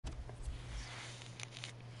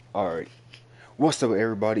Alright, what's up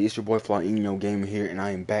everybody, it's your boy Flyino Gamer here, and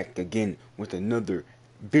I am back again with another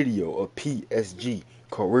video of PSG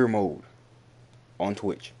Career Mode on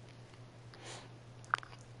Twitch.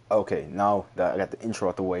 Okay, now that I got the intro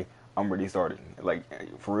out the way, I'm ready to start it.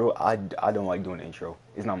 Like, for real, I don't like doing the intro.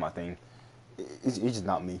 It's not my thing. It's just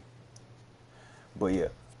not me. But yeah,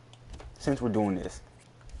 since we're doing this,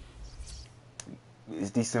 it's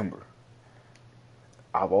December.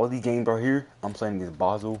 Out of all these games right here, I'm playing against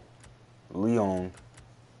Basel, Lyon,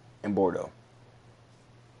 and Bordeaux.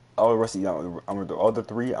 All the rest of the other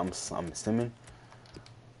three, I'm simming.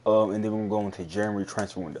 And then we're going to January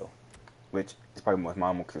transfer window, which is probably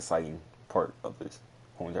my most exciting part of this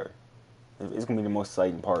whole entire. It's gonna be the most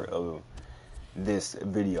exciting part of this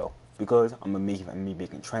video because I'm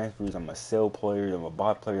making transfers. I'm gonna sell players. I'm gonna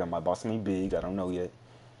buy players. I might buy something big. I don't know yet.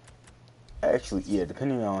 Actually, yeah,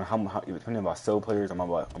 depending on depending if I sell players, I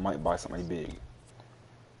might buy somebody big.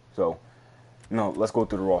 So, no, let's go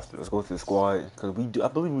through the roster. Let's go through the squad because I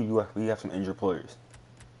believe we have some injured players.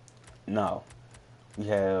 Now, we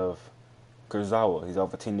have Kurzawa. He's out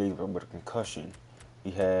for 10 days with a concussion. We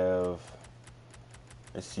have,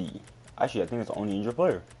 let's see. Actually, I think it's the only injured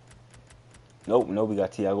player. Nope, we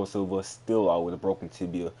got Thiago Silva still out with a broken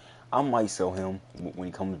tibia. I might sell him when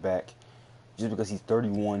he comes back. Just because he's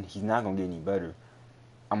 31, he's not going to get any better.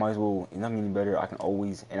 I might as well, he's not getting any better. I can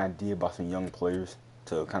always, and I did buy some young players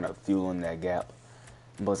to kind of fill in that gap.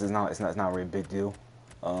 But it's not really a big deal.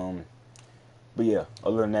 But yeah,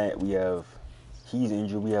 other than that, he's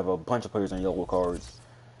injured. We have a bunch of players on yellow cards.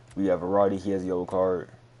 We have Verratti, he has a yellow card.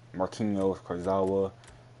 Marquinhos, Kurzawa.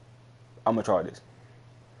 I'm going to try this.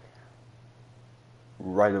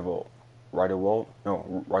 Right of vault. Right of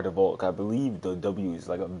vault. I believe the W is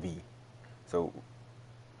like a V. So,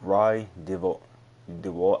 Rai Devault. I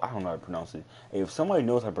don't know how to pronounce it. Hey, if somebody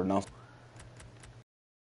knows how to pronounce it.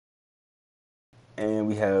 And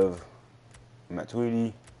we have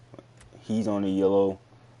Matuidi. He's on the yellow.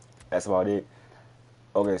 That's about it.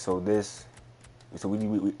 Okay, so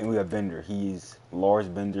we have Bender. He's Lars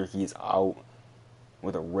Bender. He is out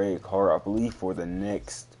with a red card, I believe, for the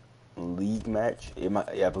next league match. I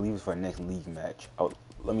believe it's for the next league match.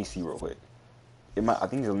 Let me see real quick. I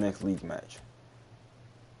think it's the next league match.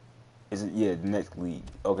 Is it? Yeah, the next league.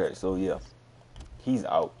 Okay, so yeah, he's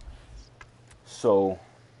out. So,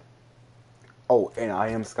 oh, and I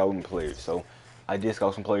am scouting players. So, I did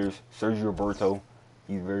scout some players. Sergio Roberto.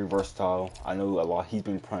 He's very versatile. I know a lot. He's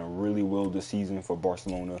been playing really well this season for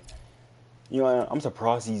Barcelona. You know, I'm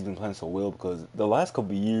surprised he's been playing so well because the last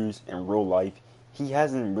couple of years in real life, he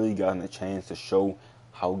hasn't really gotten a chance to show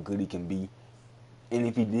how good he can be. And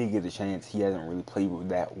if he did get a chance, he hasn't really played with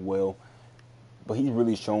that well. But he's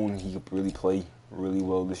really shown he could really play really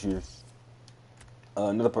well this year.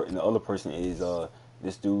 The other person is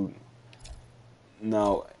this dude.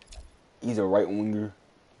 Now, he's a right winger.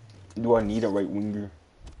 Do I need a right winger?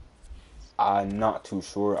 I'm not too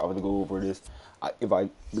sure. I would go over this.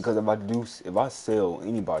 Because if I sell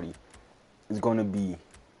anybody, it's gonna be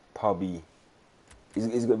probably.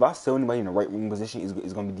 If I sell anybody in the right wing position,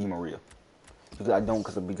 it's gonna be Di Maria. Because I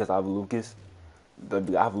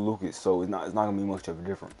have Lucas. So it's not gonna be much of a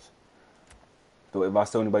difference. So if I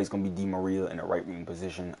sell anybody, it's gonna be Di Maria in the right wing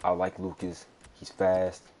position. I like Lucas. He's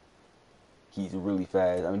fast. He's really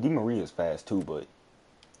fast. I mean, Di Maria is fast too, but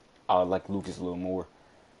I like Lucas a little more.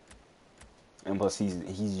 And plus,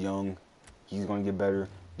 he's young. He's gonna get better.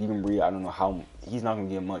 Di Maria, I don't know how. He's not gonna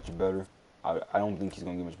get much better. I don't think he's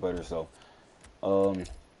gonna get much better. So,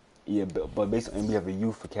 yeah. But basically, and we have a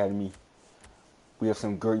youth academy. We have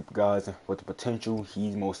some great guys with the potential.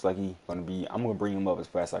 He's most likely gonna be. I'm gonna bring him up as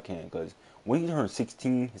fast as I can because when he turns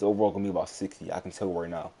 16, his overall gonna be about 60. I can tell right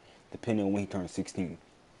now, depending on when he turns 16.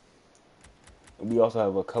 We also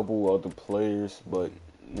have a couple other players, but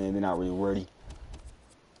they're not really ready.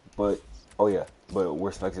 But oh yeah, but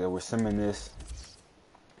we're like I said, we're simming this.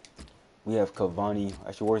 We have Cavani.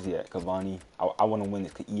 Actually, where's he at? Cavani. I want to win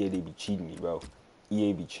this because EA, they be cheating me, bro.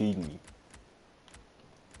 EA be cheating me.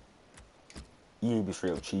 EA be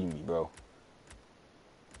straight up cheating me, bro.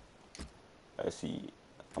 Let's see.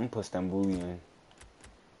 I'm gonna put Stambouli in.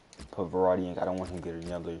 Put Verratti in. I don't want him to get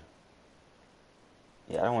another.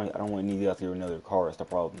 Yeah, I don't want any of another car. That's the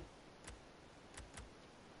problem.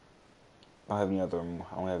 I don't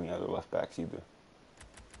have any other left backs either.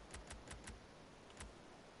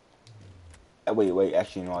 Wait.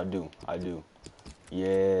 Actually, no, I do.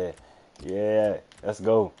 Yeah. Let's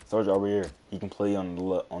go. Sarge over here. He can play on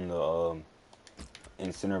the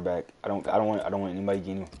in center back. I don't want anybody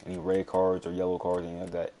getting any red cards or yellow cards, anything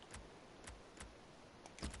like that.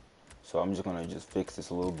 So I'm just gonna fix this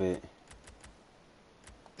a little bit.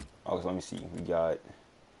 Okay, so let me see. We got.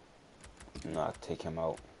 Nah, take him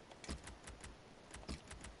out.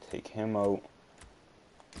 Take him out.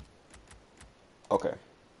 Okay.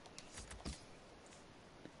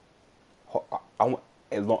 I want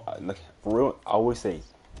as long like for real. I always say,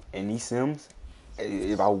 in these sims,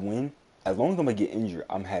 if I win, as long as I'm gonna get injured,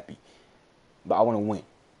 I'm happy. But I want to win.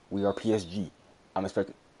 We are PSG. I'm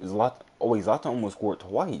expecting. There's a lot. Always Zlatan almost scored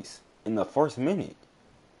twice in the first minute.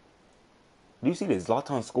 Do you see this?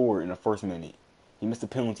 Zlatan scored in the first minute. He missed a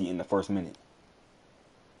penalty in the first minute.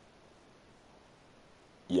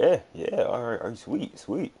 Yeah, yeah. All right, sweet,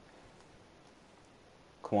 sweet.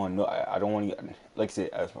 Come on, no, I don't want to. Like I said,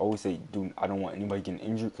 I always say, dude, I don't want anybody getting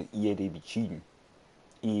injured because EA they be cheating.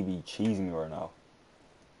 EA be cheesing me right now.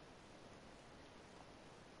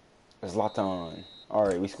 It's Zlatan. All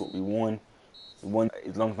right, we scored. We won. We won.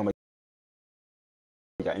 As long as nobody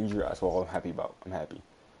got injured, that's all I'm happy about. I'm happy.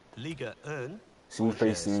 Liga 1. So we're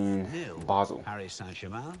facing Basel. Paris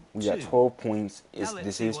Saint-Germain. We got 12 points.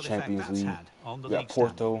 This See is what Champions League. on the We got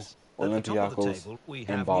Porto, standings. At the top of the Olympiacos, table, we and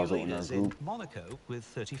have Basel new in our leaders group. Monaco with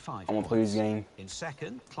 35 I'm gonna play this game In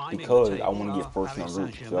second, climbing because the table, I want to get first in our Paris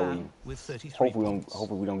group. So Saint-Germain with 33 points.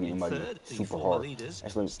 hopefully we don't get In anybody third, the super former hard. leaders,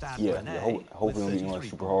 Actually, Stade yeah, Rennais hopefully we with don't get anybody 33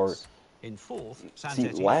 super hard. points. In fourth, See,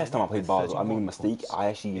 last time I played with Basel, I made a 31 mistake.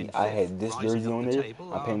 points. I had this Rising jersey up on the there.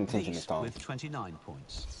 table I'm paying are attention this Nice time. with 29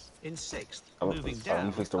 points. In sixth, Let moving me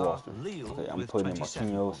down, fix the are roster. Lille Okay, I'm with putting in 27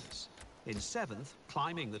 Marquinhos. points. In seventh,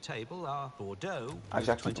 climbing the table are Bordeaux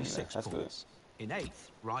Actually, I with keep him there. 26 That's good. points. In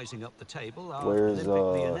eighth, rising up the table are Where's Olympique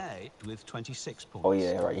Lyonnais with 26 points. Oh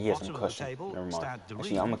yeah, right. He has some Bottom of the cushion. table, Never mind. Stade de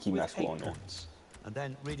Actually, I'm gonna Reims keep with Maxwell 8 in there. points. And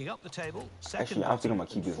then reading up the table, Actually, second I think I'm bottom gonna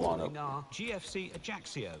keep and this falling lineup. are GFC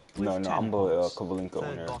Ajaccio No, with no, 10 I'm gonna points. put Kovalenko in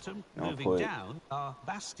Third there. bottom, And I'll moving put down are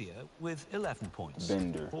Bastia with 11 points.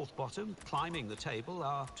 Bender. Fourth bottom, climbing the table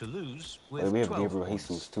are Toulouse Oh, with we have 12 Gabriel points.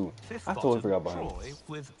 Jesus too. Fifth I totally bottom, forgot about him. Troy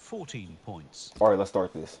with 14 points. All right, let's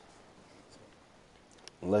start this.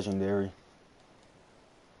 Legendary.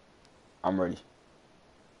 I'm ready.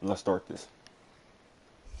 Let's start this.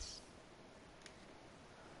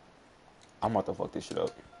 I'm about to fuck this shit up.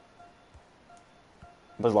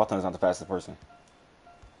 But Zlatan's not the fastest person.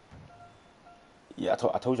 Yeah, I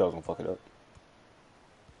told you I was gonna fuck it up.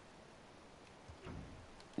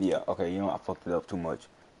 Yeah, okay, you know I fucked it up too much.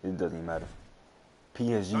 It doesn't even matter.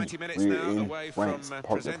 PSG, we're in France,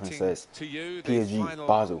 Parc des Princes. PSG,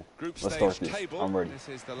 Basel. Let's start this. I'm ready. This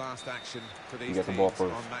is the last action for these You get the ball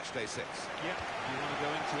first. on match day 6. Yeah, you want to go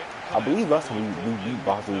into it. I believe last time we beat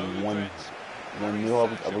Basel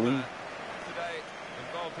 1-0, I believe. Today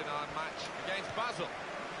involved in our match against Basel.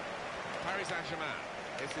 Paris Saint-Germain.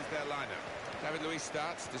 This is their lineup. David Luiz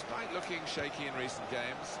starts, despite looking shaky in recent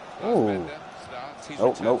games. Oh. Bender starts. He's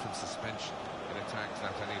Nope, returned nope. from suspension. In attack,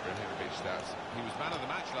 Zlatan Ibrahimovic starts. He was man of the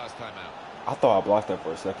match last time out. I thought I blocked that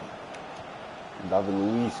for a second. David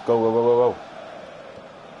Luiz, go, go, go, go, go.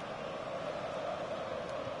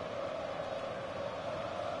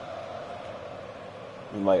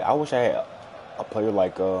 And like, I wish I had a player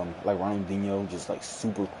like Ronaldinho, just like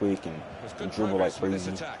super quick and dribble like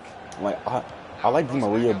crazy. Like I like Di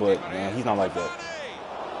Maria, but man, he's not like that.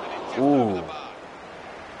 Ooh.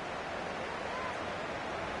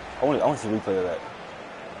 I want to see a replay of that.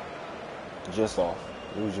 Just off.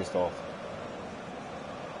 It was just off.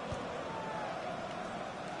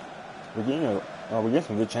 We're getting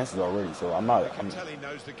some good chances already, so I'm not happy. I'm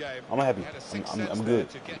good.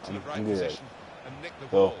 I'm good at it.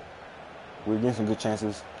 So we're getting some good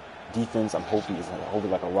chances. Defense, I'm hoping is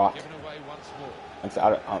like a rock. Like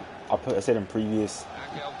I said in previous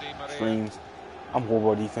streams, I'm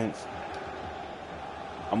horrible at defense.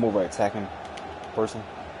 I'm more of an attacking person.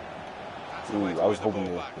 Ooh, I was hoping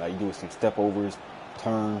to like do some step overs,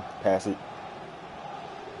 turn, pass it.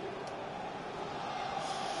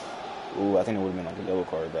 Ooh, I think it would have been like a yellow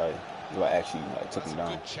card guy. If I actually like took him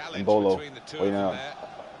down. And Bolo. Wait now.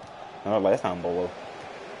 No, like that's not Bolo.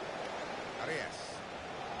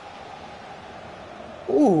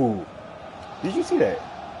 Ooh. Did you see that?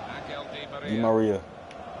 Di Maria.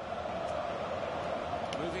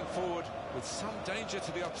 Moving forward with some danger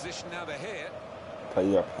to the opposition now they're here. I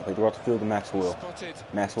played throughout the field to Maxwell.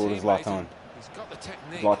 Maxwell is Zlatan.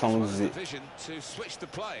 Zlatan loses it. To switch the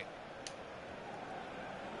play.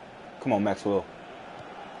 Come on, Maxwell.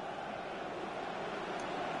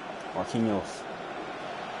 Marquinhos.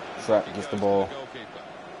 Trap gets the ball.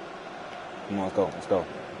 Come on, let's go. Let's go.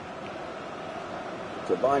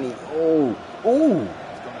 Cavani. Oh. Ooh.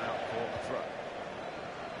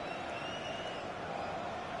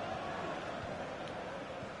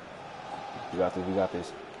 We got this. We got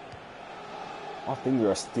this. My fingers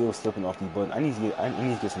are still slipping off these buttons. I need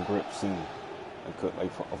to get some grip soon,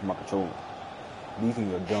 off my controller. These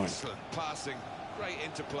things are done. Excellent passing, great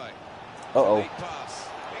interplay. Uh-oh. Elite pass.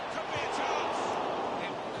 It could be a chance.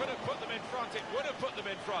 It could have put them in front. It would have put them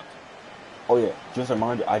in front. Oh yeah, just a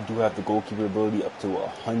reminder, I do have the goalkeeper ability up to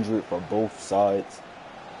 100 for both sides.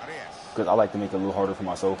 Because I like to make it a little harder for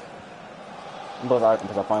myself. Because I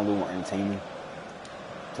find it a little more entertaining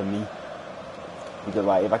to me. Because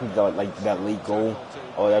like if I can get like that late goal,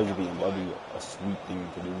 oh that'd be a sweet thing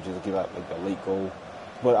to do, just get like that late goal.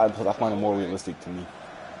 But I find it more realistic to me.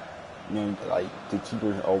 You know, like the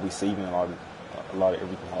keeper is always saving a lot of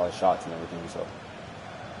everything, a lot of shots and everything. So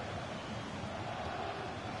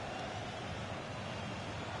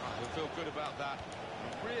We'll feel good about that.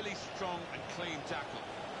 A really strong and clean tackle.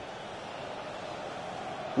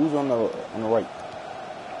 who's on the right?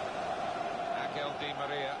 Angel Di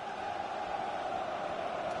Maria.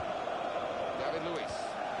 David Luiz.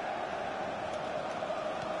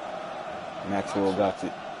 Maxwell got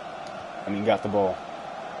it. Got the ball.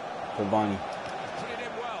 Cavani. Put it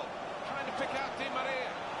in well. Trying to pick out Di Maria.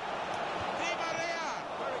 Di Maria!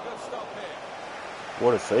 Very good stop here.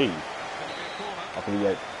 What a save. Going to be a corner. I can be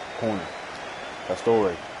at corner.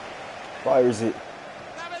 Pastore. Fires it.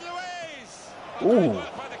 David Luiz! Ooh. Great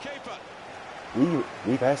work by the keeper.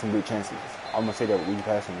 We've had some good chances. I'm gonna say that we've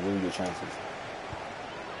had some really good chances.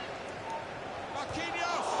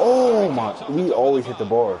 Marquinhos! Oh my! We always hit the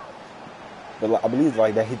bar. But like, I believe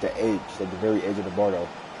like that hit the edge, like the very edge of the bar though.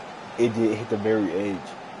 It did hit the very edge.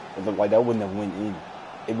 It looked like that wouldn't have went in.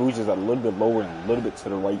 If it was just a little bit lower and a little bit to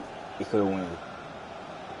the right, it could have went in.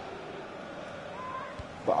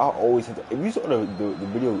 But I always hit the. If you saw the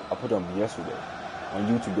video I put on yesterday, on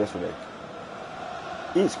YouTube yesterday,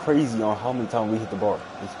 it's crazy on how many times we hit the bar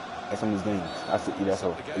at some of these games. That's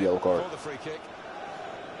a yellow card. For the free kick.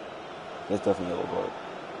 That's definitely a yellow card.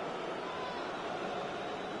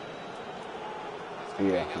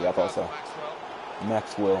 Yeah, I thought so.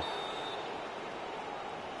 Maxwell.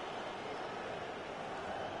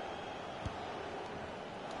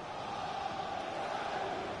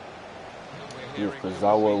 Here's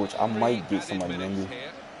Kurzawa, which I might get somebody younger.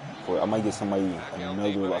 I might get somebody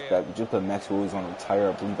another like that. Just because Maxwell is on retire,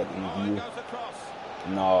 I believe, at the end of the year.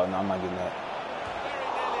 No, I'm not getting that.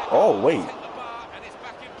 Oh, wait.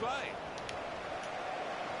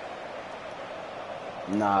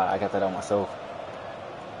 Nah, I got that out myself.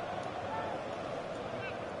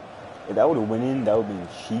 If that would have went in, that would have been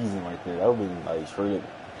cheesing right there. That would have been like straight up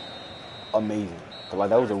amazing. Cause like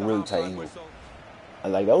that was a really tight angle.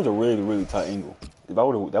 Like that was a really, really tight angle. If that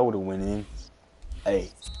would have went in, hey,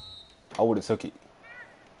 I would have took it.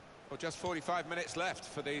 Well, just 45 minutes left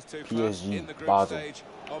for these two clubs PSG, in the group Basel. stage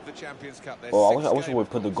of the Champions Cup. Well, I wish I would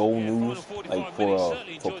put the goal news like for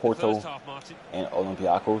Porto and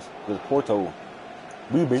Olympiacos. Because Porto,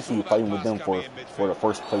 we basically fighting with them for the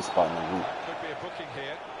first place spot in the group. Could be a booking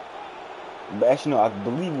here. But actually, no, I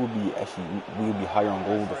believe we'll be higher on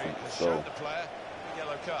goal difference. So,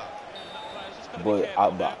 but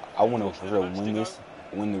I want to for sure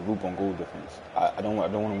win the group on goal difference. I don't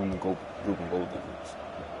want to win the group on goal difference.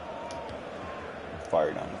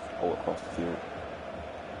 Fire down all across the field.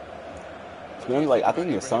 To be honest, like I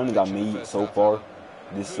think the signings I made so far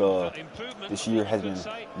this year has been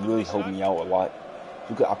really helping me out a lot.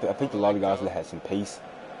 Because I picked a lot of guys that had some pace,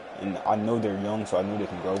 and I know they're young, so I know they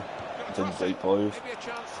can grow into great players.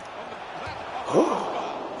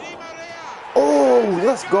 Oh,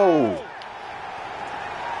 let's go!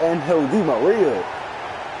 Angel Di Maria.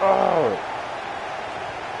 Oh.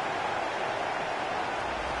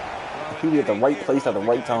 He was at the right place at the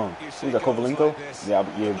right time. Who's that, Kovalenko?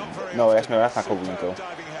 Yeah. No, that's not Kovalenko.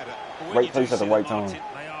 Right place at the right time.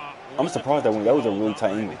 I'm surprised that was a really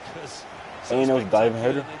tight angle. And it was a diving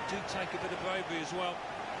header. Well,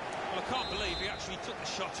 I can't believe he actually took the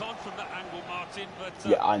shot on from that angle, Martin, but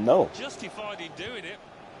yeah, I know. Justified in doing it.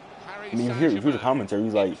 I mean, here's the commentary.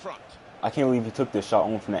 He's like, I can't believe he took the shot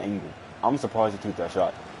on from that angle. I'm surprised he took that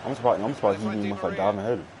shot. I'm surprised he even went for a diving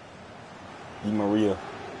header. Di Maria.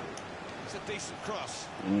 It's a decent cross.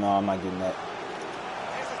 No, I'm not getting that.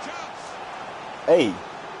 Here's a chance. Hey,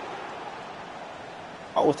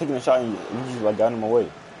 I was taking a shot and he just like got in my way.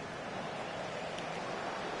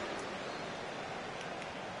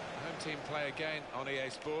 Team play again on EA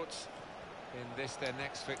Sports in this their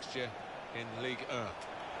next fixture in Ligue 1.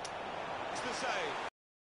 It's the save.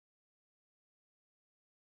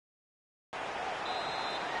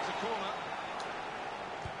 It's a corner.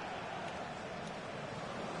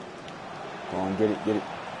 Go on, get it.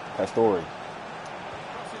 Pastore.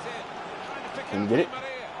 Crosses in. Trying to pick Can you out get it? Di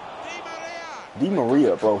Maria. Di Maria. Di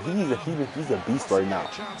Maria, bro, he's a beast right now.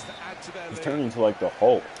 He's turning into like the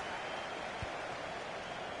Hulk.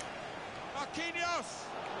 Marquinhos.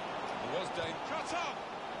 It was Dane. Cut off.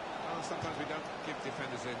 Well, sometimes we don't give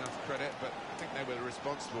defenders enough credit, but I think they were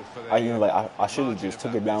responsible for their. I should have just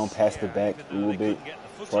took it down, passed it back a little bit,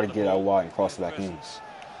 try to get out wide and cross it back in.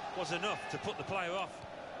 Was enough to put the player off.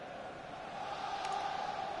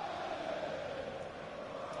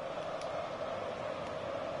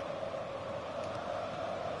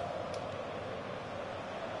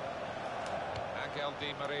 Angel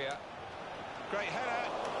Di Maria. Great header.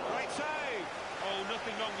 Great save. Oh,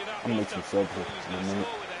 nothing wrong with that. I'm gonna make some subs in a minute.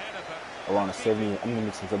 Around the 70, I'm gonna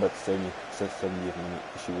make some subs at the 70th minute.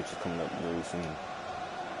 See which is coming up really soon.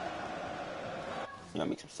 Yeah,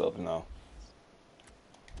 make some subs now.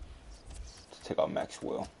 Let's take out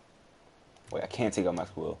Maxwell. Wait, I can't take out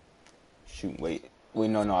Maxwell. Shoot, wait,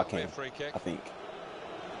 no, I can't. I think.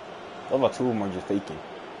 What about two of them are just faking?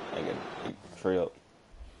 I get it. Straight up.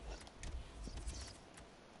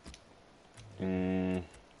 I'm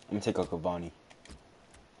gonna take out Cavani.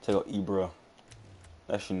 Take out Ibra.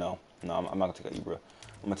 Actually, no, I'm not gonna take out Ibra.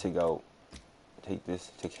 I'm gonna take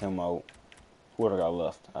him out. Who do I got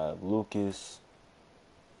left? I have Lucas,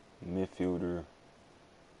 midfielder,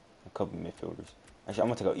 a couple of midfielders. Actually, I'm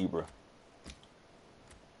gonna take out Ibra.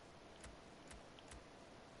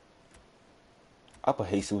 I'll put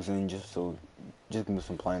Jesus in just give me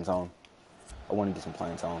some playing time. I want to get some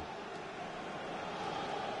playing time.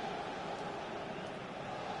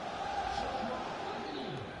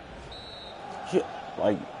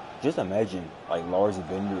 Like, just imagine like Lars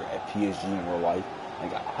Bender at PSG in real life.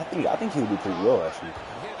 Like, I think he would do pretty well actually.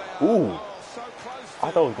 Ooh, I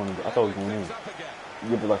thought it was going in.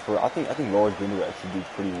 Yeah, but like I think Lars Bender would actually do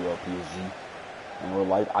pretty well at PSG in real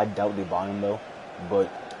life. I doubt they buy him though, but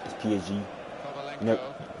it's PSG. You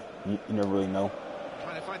never really know.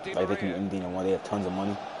 Like, they can do anything they want. They have tons of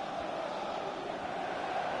money.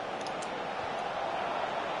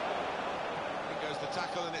 He goes to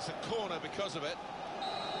tackle and it's a corner because of it.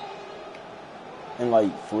 And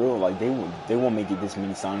like, for real, like they won't make it this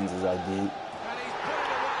many signings as I did. And he's put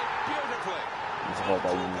it away beautifully. It's hard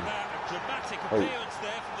that Dramatic Wait, appearance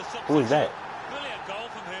there from the substitute. who is that? Brilliant goal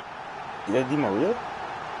from him. Is that Di Maria?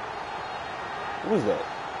 Who is that?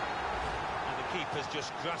 And the keeper's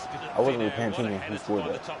just grasping at I wasn't thin really paying air. What a attention header who scored to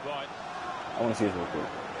find that. the top right. I want to see this real quick.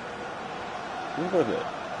 Who scored that?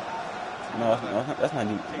 No, that's not.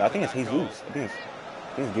 I think it's Jesus. I think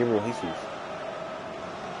it's Gabriel Jesus.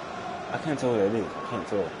 I can't tell who that is. I can't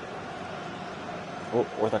tell.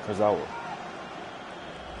 Or is that Kurzawa?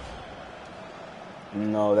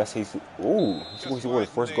 No, that's Jesus. Ooh, he scored his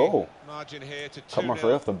first goal. Cut my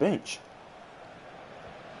straight off the bench.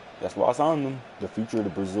 That's why I signed him. The future of the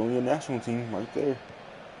Brazilian national team, right there.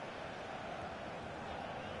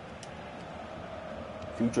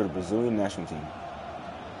 Future of the Brazilian national team.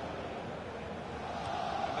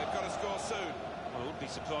 And they've got to score soon. I wouldn't be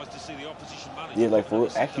surprised to see the opposition manager. Yeah, like for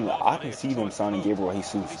actually, I can see them signing Gabriel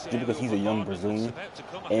Jesus just because he's a young Brazilian,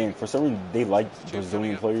 and for some reason they like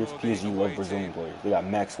Brazilian players. PSG love Brazilian players. They got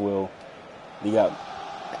Maxwell. They got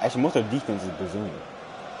actually most of their defense is Brazilian.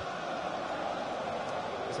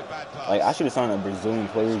 Like, I should have signed a Brazilian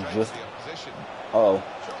player just. Like,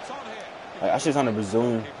 I should have signed a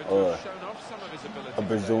Brazilian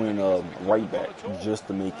right back just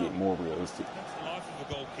to make it more realistic. That's the life of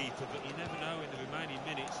a goalkeeper, but you never know in the remaining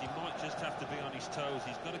minutes. He might just have to be on his toes.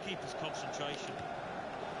 He's got to keep his concentration.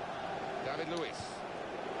 David Luiz.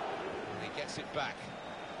 And he gets it back.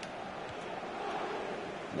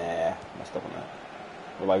 Nah, messed up on that.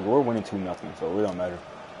 But like, we're winning 2-0, so it don't matter.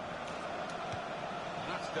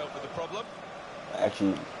 And that's dealt with the problem.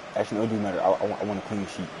 Actually, it do matter. I want a clean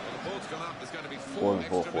sheet. The ball's gone up. There's going to be four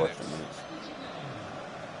extra minutes.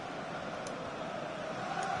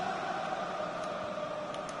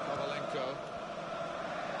 Kovalenko.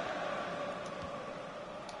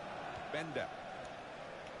 Bender.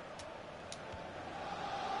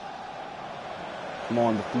 Come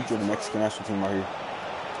on, the future of the Mexican national team right here.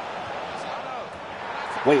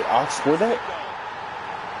 Wait, I scored that?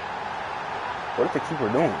 What is the keeper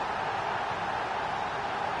doing?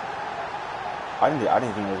 I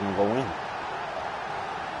didn't think it was gonna go in.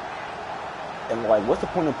 And like, what's the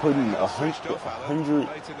point of putting 100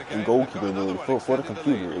 in goalkeeper ability for the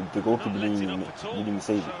computer if the goalkeeper didn't even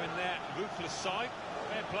save it?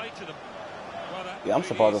 Yeah, I'm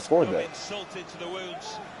surprised I scored that. It's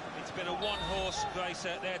been a one-horse race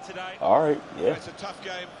out there today. All right, yeah. It's a tough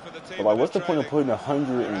game for the team. But like, what's the point of putting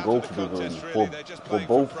 100 in goalkeeper ability for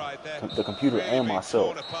both the computer and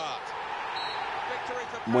myself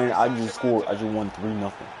when I just won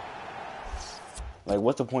 3-0? Like,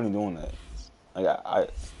 what's the point of doing that?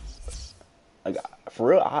 Like, like for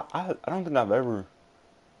real, I don't think I've ever.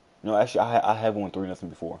 No, actually, I have won 3-0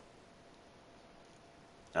 before.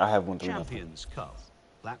 I have won 3-0. Champions Cup.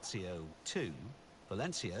 Lazio 2,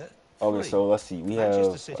 Valencia 3. Okay, so let's see. We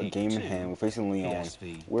Manchester have City a game in 2, hand. We're facing Leon.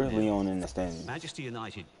 PSV Where's 0. Leon in the standings? Manchester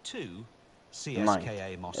United 2, Ninth.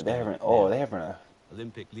 CSKA Moscow. They're having 0. they're having a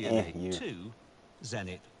Olympic Lyonnais year. 2,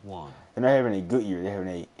 Zenit 1. They're not having a good year. They're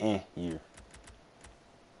having a year.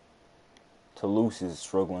 Toulouse is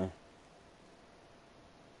struggling.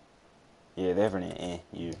 Yeah, they're having an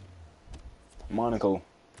year. Monaco,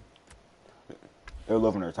 they're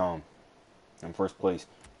loving their time in first place.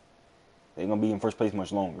 They're gonna be in first place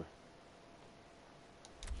much longer.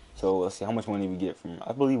 So let's see how much money we get from.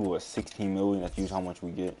 I believe it was 16 million. That's usually how much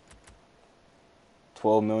we get.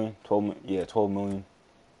 12 million. 12. Yeah, 12 million.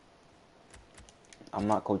 I'm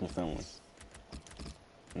not coaching Finland.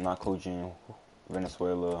 I'm not coaching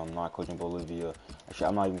Venezuela. I'm not coaching Bolivia. Actually,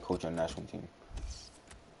 I'm not even coaching a national team.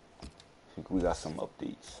 We got some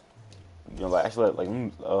updates. You know, like actually, like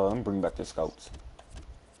let me bring back the scouts.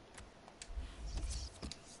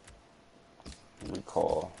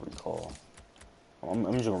 Recall.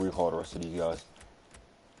 I'm just gonna recall the rest of these guys.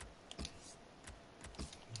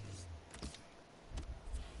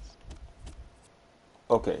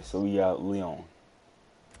 Okay, so we got Leon.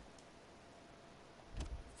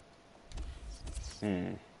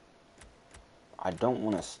 I don't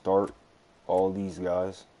want to start all these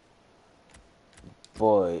guys,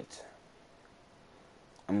 but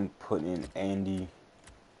I'm putting in Andy,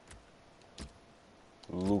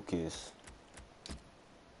 Lucas,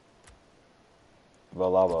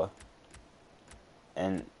 Valaba,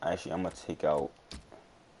 and actually I'm gonna take out.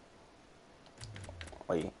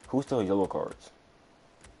 Wait, who still has yellow cards?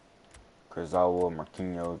 Kurzawa,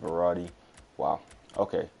 Marquinhos, Verratti. Wow.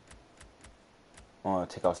 Okay. I'm gonna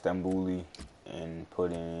take out Stambouli and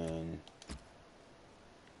put in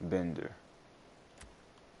Bender.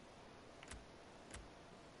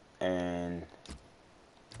 And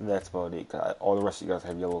that's about it. All the rest of you guys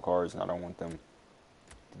have yellow cards, and I don't want them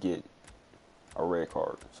to get a red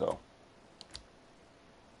card. So,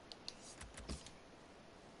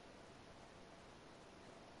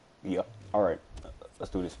 yeah. All right.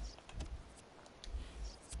 Let's do this.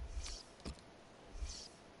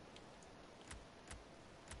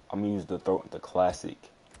 I'm gonna use the classic.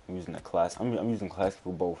 I'm using the class. I'm using classic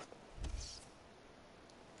for both.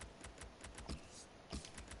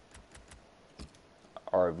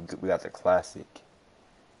 All right, we got the classic.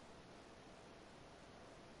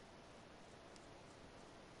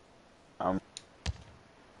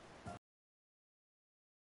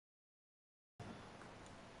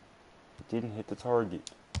 Didn't hit the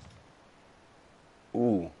target.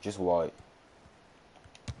 Ooh, just wide.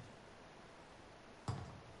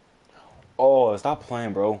 Oh, stop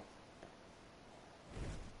playing, bro.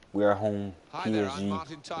 We're at home. Hi there, I'm PSG,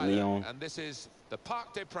 Martin Tyler, Leon. and this is the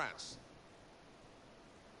Parc des Princes.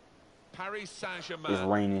 Paris It's Saint-Germain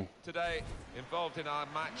raining. today involved in our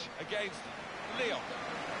match against Lyon.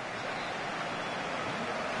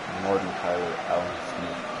 Martin Tyler, Alan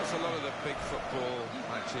Smith. There's a lot of the big football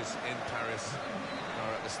matches in Paris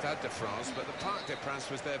are at the Stade de France, but the Parc des Princes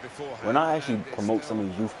was there beforehand. When I actually and it promote still some of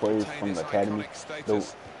these youth players retained from its the academy, iconic though,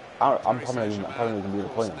 status. I'm Paris probably not going to be able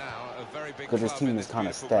to play them. now a very big Because this club team in is this kind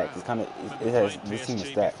of beautiful stacked. It's ground. kind of, it has, this team is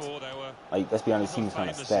stacked. Like, let's be honest, this team is kind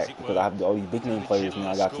of stacked. Because I have all these big name players, and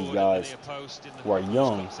I got these guys who are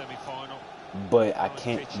young, but I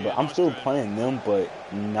can't, but I'm still playing them, but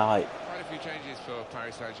not Quite a few changes for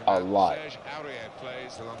Paris Saint-Germain. a lot. Serge Aurier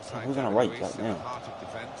plays alongside Who's on the David right? Luiz God in the damn. heart of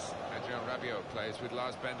defence. Adrien Rabiot plays with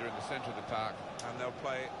Lars Bender in the centre of the park, and they'll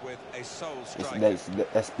play with a sole striker.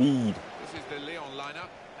 That speed. This is the Lyon lineup.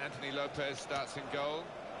 Anthony Lopez starts in goal.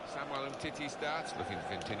 Samuel Umtiti starts, looking to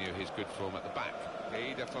continue his good form at the back.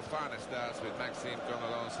 Aida Fofana starts with Maxime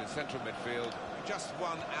Gonalons in central midfield. Just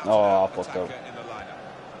one out-and-out attacker in the lineup.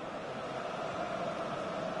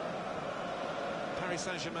 Paris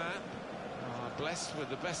Saint-Germain are blessed with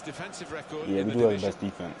the best defensive record Yeah, in we the do have the division. best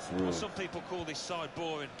defense, really. Well, some people call this side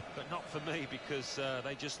boring, but not for me, because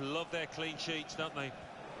they just love their clean sheets, don't they?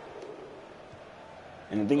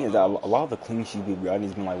 And the thing is that a lot of the clean sheets we've gotten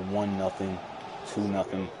has been like 1-0,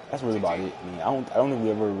 2-0. That's really about it. I mean, I don't think we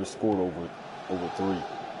ever scored over 3.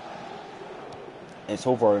 And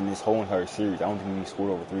so far in this whole entire series, I don't think we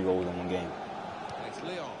scored over 3 goals in one game. It's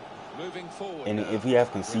Lyon moving forward. And if we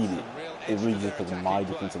have conceded, it's really just because of my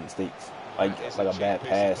defensive mistakes, like a bad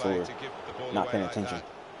pass or not paying attention.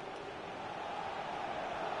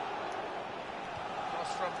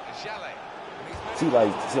 Cross from Jallet. See,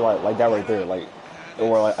 like that right there, like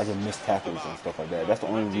or like I just missed tackles and stuff like that. That's the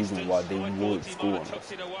only reason why they would score on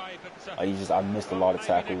us. I missed a lot of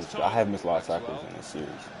tackles. I have missed a lot of tackles in this series.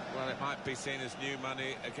 Well, it might be seen as new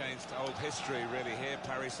money against old history, really, here.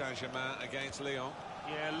 Paris Saint-Germain against Lyon.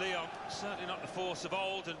 Yeah, Lyon, certainly not the force of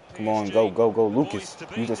old. And PSG, come on, go, Lucas.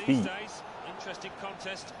 Use the speed. Days. Interesting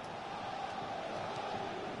contest.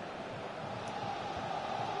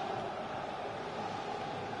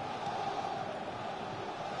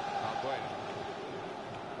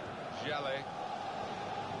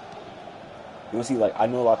 You know, see, like I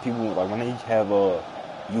know a lot of people like when they have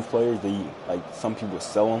youth players, they like some people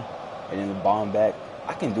sell them and then buy them back.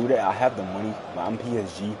 I can do that. I have the money. Like, I'm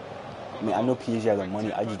PSG. I mean, I know PSG has the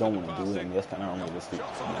money. I just don't want to do it. I mean, that's kind of unrealistic, to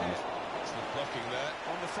be honest.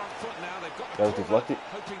 That was deflected.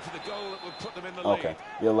 Okay.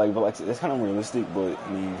 Yeah, like, but like that's kind of unrealistic. But I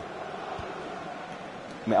mean,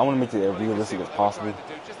 I want to make it as realistic as possible.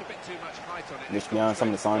 Just beyond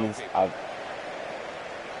some of the signings,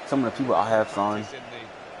 some of the people I have signed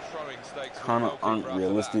kind of aren't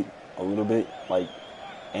realistic a little bit. Like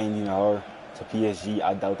Andy Nahr to PSG,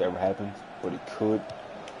 I doubt that ever happens, but it could.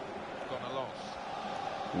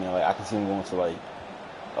 I mean, like I can see him going to like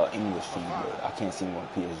an English team, but I can't see him going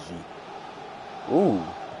to PSG. Ooh.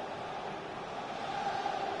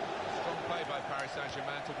 Strong play by Paris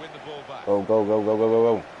Saint-Germain to win the ball back. Go.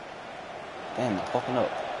 Damn, I'm fucking up.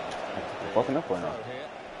 I'm fucking up right now.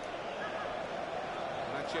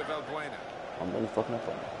 I'm really fucking up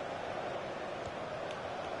right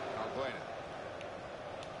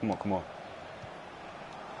now. Come on.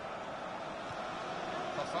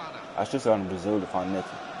 I should start in Brazil to find next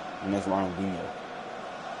Ronaldinho.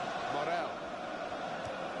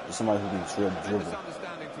 Just somebody who can dribble.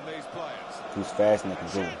 Who's fast and they can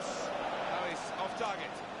dribble.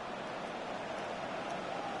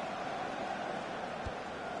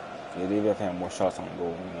 Yeah, they have had more shots on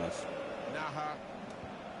goal than us.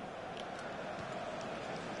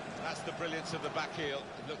 That's the brilliance of the back heel.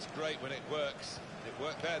 It looks great when it works. It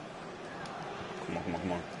worked then. Come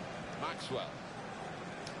on. Maxwell.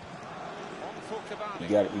 You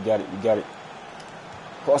got it.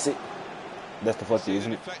 Cross it. That's deflected,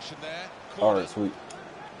 isn't it? All right, sweet.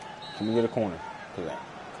 Can we get a corner for that?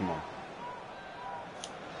 Come on.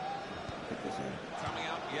 Get this in. Coming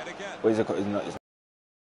up yet again. Wait, is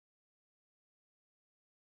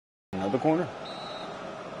another corner?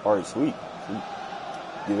 All right, sweet.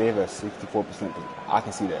 Yeah, they have a 64%. I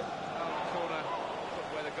can see that. Corner,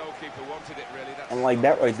 where the goalkeeper wanted it, really. And like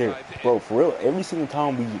that right there, bro. For real, every single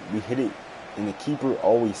time we hit it, and the keeper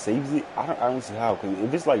always saves it. I don't see how. Because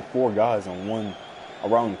if it's like 4 guys on one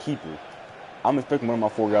around the keeper, I'm expecting one of my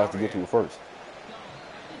 4 guys to get to it first.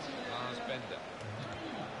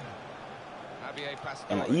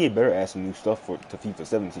 And like, EA better add some new stuff to FIFA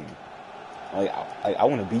 17. Like I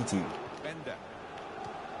want a B team.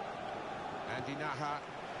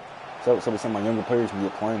 So some of my younger players can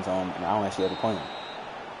get playing time, and I don't actually have to play them.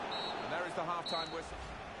 And there is the halftime whistle.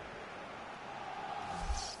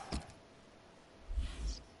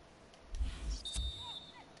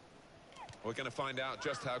 We're going to find out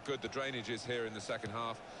just how good the drainage is here in the second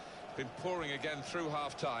half. Been pouring again through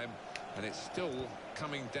half-time, and it's still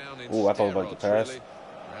coming down in steroids, I thought about the pass. Really,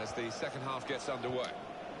 as the second half gets underway.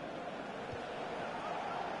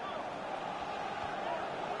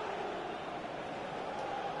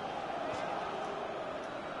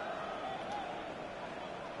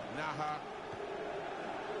 Naha.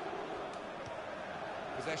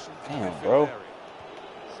 Possession. Damn, bro.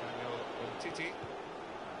 Samuel Umtiti.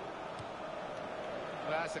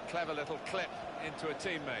 That's a clever little clip into a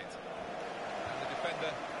teammate. And the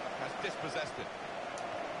defender has dispossessed it.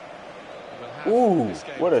 Ooh,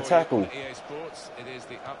 what a tackle. EA Sports. It is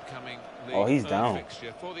the upcoming he's down.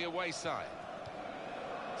 Fixture for the away side.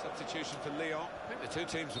 Substitution for Lyon. I think the two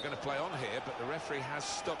teams were going to play on here, but the referee has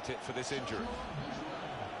stopped it for this injury.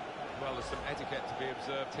 Well, there's some etiquette to be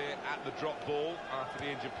observed here at the drop ball after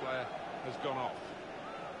the injured player has gone off.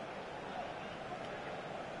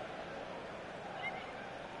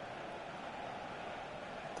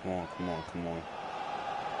 Come on.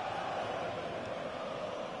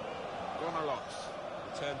 Gonalons,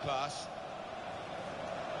 return pass.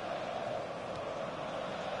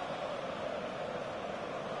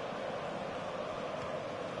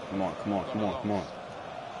 Come on.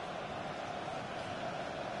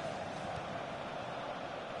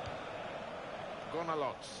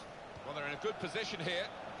 Gonalons. Well, they're in a good position here.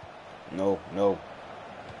 No.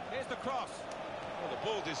 Here's the cross. Well, the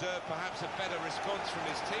ball deserved perhaps a better response from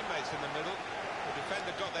his teammates in the middle. The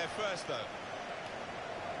defender got there first, though.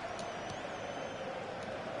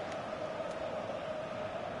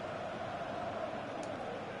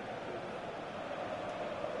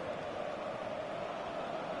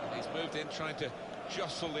 moved in, trying to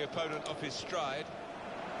jostle the opponent off his stride.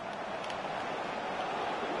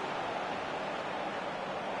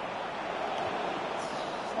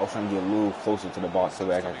 I was trying to get a little closer to the box so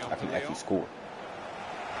that I can actually score. And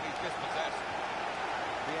he's dispossessed.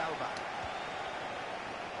 Villalba.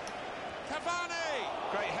 Cavani!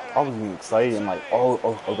 Great header. I was getting excited and like, oh,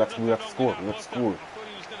 we got to score. We got to score.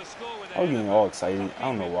 I was getting all excited. I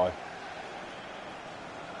don't know why.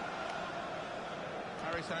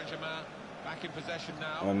 Paris Saint-Germain back in possession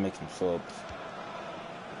now. I'm gonna make some subs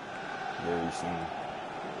very soon.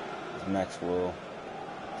 It's Maxwell.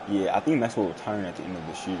 Yeah, I think Maxwell will return at the end of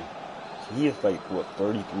this year. So he is like, what,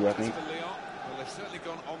 33, I think? Well, they've certainly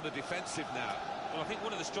gone on the defensive now. Well, I think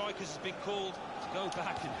one of the strikers has been called to go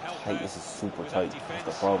back and help Tight, out this is super with tight. that That's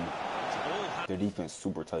the defence. problem. It's all Their defense is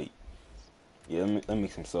super tight. Yeah, let me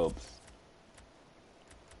make some subs.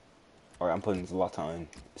 Alright, I'm putting Zlatan in.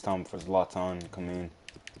 It's time for Zlatan to come in.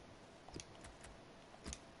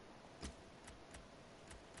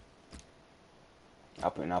 I'll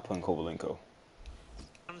put in Kovalenko.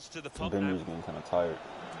 hands to the pump Bender's now. getting kind of tired.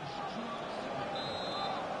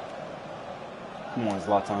 Come on,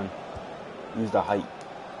 Zlatan. Use the height.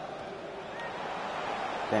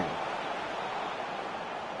 Damn.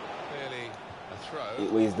 Clearly a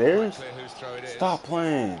throw. Wait, is theirs? Clear whose throw it is. Stop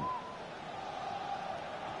playing.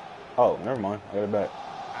 Oh, never mind. I got it back.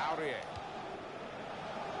 Aurier.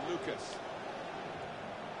 Lucas.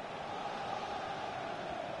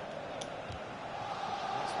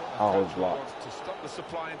 That's what the Oh, coach it's blocked. wants, to stop the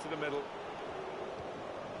supply into the middle.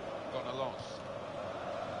 Got a loss.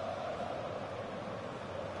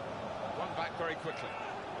 One back very quickly.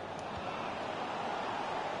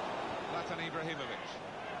 Zlatan Ibrahimovic.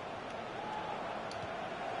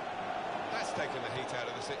 That's taken the heat out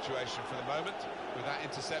of the situation for the moment with that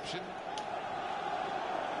interception.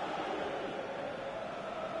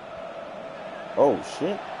 Oh,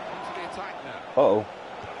 shit. Onto the attack now. Uh-oh.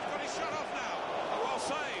 He's got his shot off now. Oh, well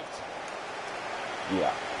saved.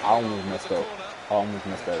 Yeah, I almost messed up. I almost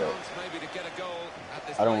messed that up. Chance maybe to get a goal at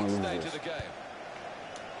this I don't late wanna lose stage this. of the game.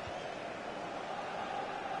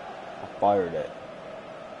 I fired that.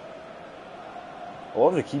 All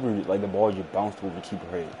of the keeper, like the ball just bounced over the keeper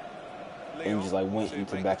head. And just like went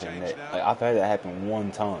into the back of the net. Like I've had that happen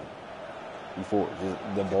one time before.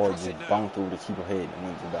 Just the ball just bounced over the keeper head and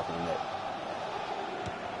went to the back of the net.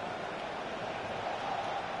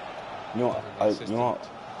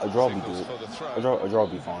 A draw would be good. A draw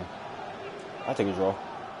would be fine. I take a draw.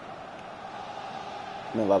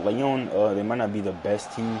 I mean, they might not be the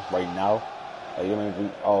best team right now. Like they might be,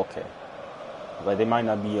 okay. Like they might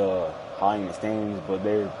not be high in the standings, but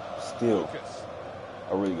they're still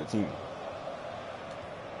a really good team.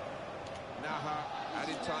 Naha,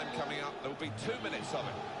 added time coming up. There will be 2 minutes of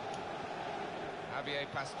it. Javier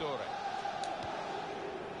Pastore.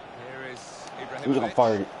 Here is Who's gonna Ibrahimovic.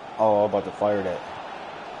 fire it? Oh, I'm about to fire that.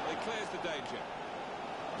 It clears the danger.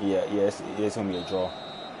 Yeah, it's gonna be a draw.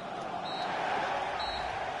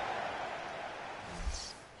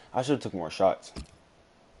 I should have took more shots.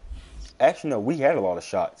 Actually, no, we had a lot of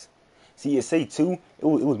shots. See, it say 2, it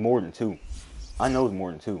was more than 2. I know it's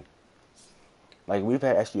more than 2. Like, we've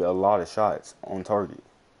had actually a lot of shots on target.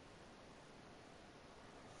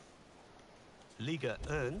 Liga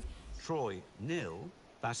 1, Troyes 0,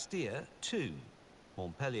 Bastia 2,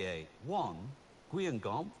 Montpellier 1,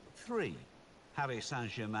 Guingamp 3, Paris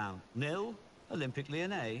Saint-Germain 0, Olympique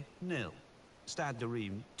Lyonnais 0, Stade de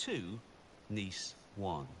Reims 2, Nice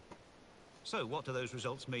 1. So what do those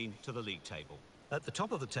results mean to the league table? At the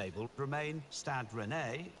top of the table remain Stade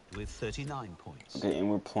Rennais with 39 points. Okay, and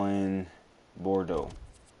we're playing Bordeaux.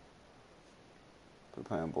 We're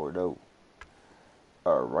playing Bordeaux.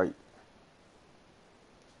 Alright.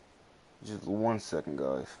 Just 1 second,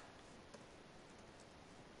 guys.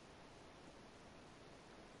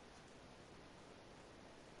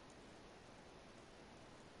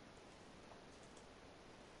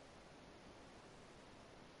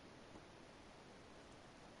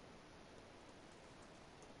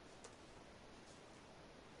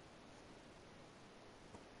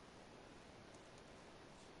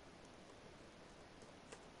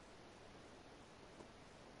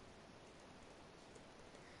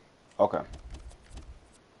 Okay.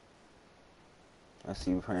 Let's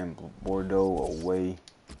see, we're playing Bordeaux away.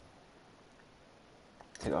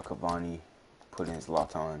 Take out Cavani, put in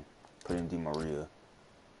Zlatan, put in Di Maria,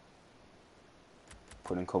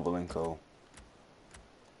 put in Kovalenko.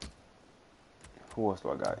 Who else do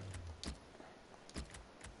I got?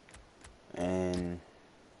 And,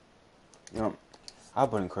 I'll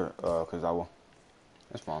put in Kurzawa.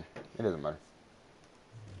 That's fine. It doesn't matter.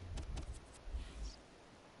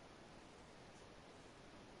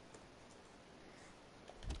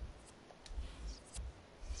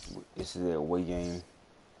 This is a away game.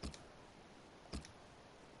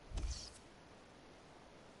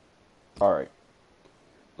 All right,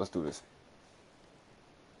 let's do this.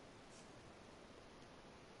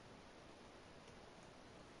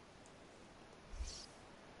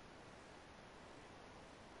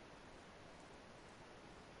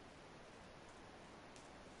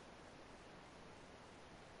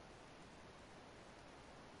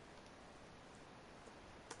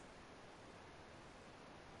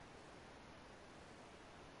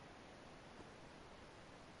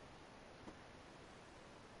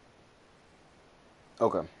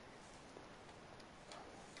 Okay.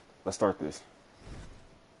 Let's start this.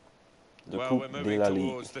 The Well, Coupe we're de moving la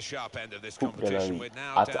towards Ligue. the sharp end of this Coupe de la competition. Ligue. We're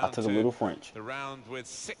now I down took a to little French. the round with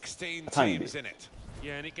 16 A tiny teams bit. in it.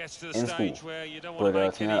 Yeah, and it gets to the In school. stage where you don't want But to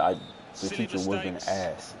make tonight, any the silly teacher was an mistakes.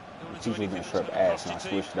 ass. Don't The want to do teacher was anything being that's straight going to ass, cost and I your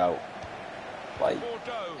team. switched it out like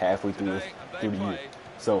Bordeaux halfway through today, and through they the year. play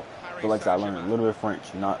So, Paris but like I said, I learned a Saint-Germain. little bit of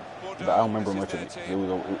French, not, but I don't remember Bordeaux, much of this it. is 'Cause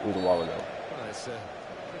it was a while ago. Well, it's a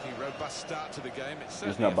pretty robust start to the game. It's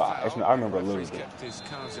It's certainly not a bad. foul. I remember a The little referee's bit. kept his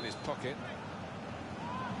cards in his pocket.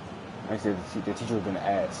 Like I said, the teacher was being an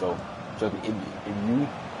ass. So if you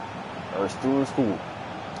are still in school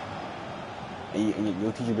and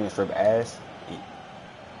your teacher being a straight ass,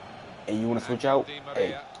 and you want to switch out, Di hey.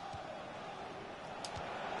 Maria.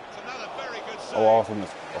 It's another very good save. Oh, also,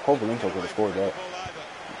 Kovalenko could have scored that.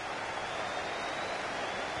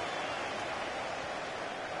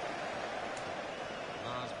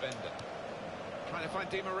 Lars Bender trying to find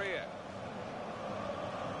Di Maria.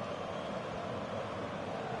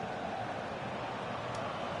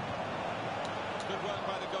 Good work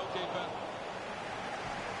by the goalkeeper.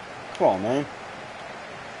 Come on, man.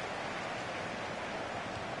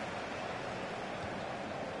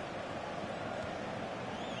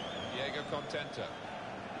 Diego Contento.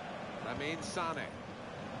 Ramin Sane.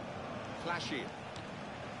 Flashy.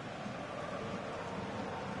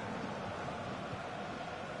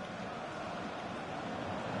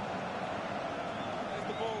 There's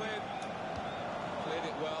the ball in. Cleared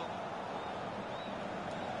it well.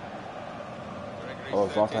 Gregory Oh,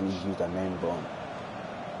 it's a long time Serkic. he's used that man bun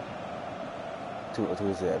to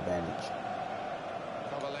his advantage.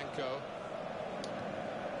 Kovalenko.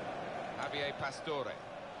 Javier Pastore.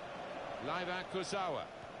 Leiva Kurzawa.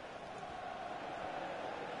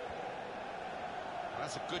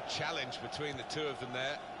 That's a good challenge between the two of them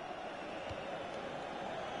there.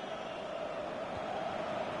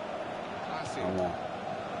 Classy. I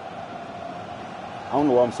don't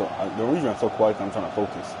know why I'm so. The reason I'm so quiet is I'm trying to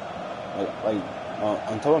focus.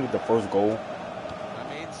 Until I get the first goal,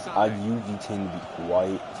 Ramin I Sane. usually tend to be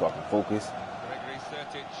quiet so I can focus. Gregory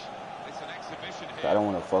Serkic. It's an exhibition here. I don't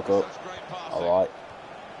want to fuck up Such great a passing. lot.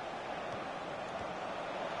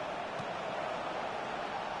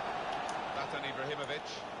 Zlatan Ibrahimovic.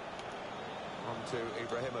 On to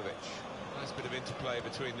Ibrahimovic. Nice bit of interplay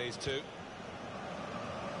between these two.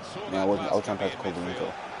 Saw Man, that I was pass trying to coming pass in Kovalenko.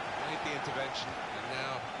 midfield. Made the intervention, and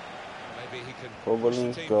now maybe he can push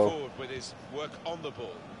the team Kovalenko. forward with his work on the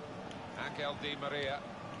ball. Angel Di Maria.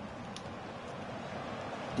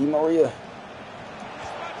 Di Maria.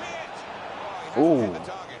 This might be it. Oh, he hasn't hit Ooh. the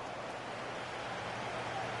target.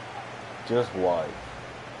 Just wide.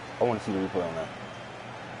 I want to see the replay on that.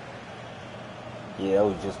 Yeah, that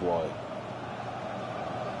was just wide.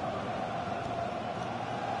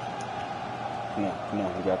 Come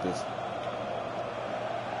on, we got this.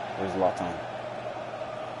 There's a lot of time.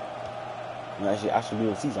 I should be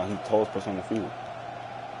able to see something. He's the tallest person on the field.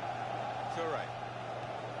 Toure.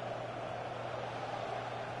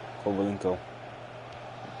 Kovalenko.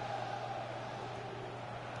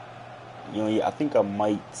 Yeah, I think I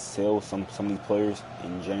might sell some of these players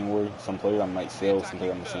in January. Some players I might sell, some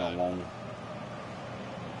players I'm gonna send on loan.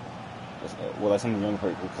 Well, like some of the younger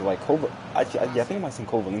players, because like I think I might send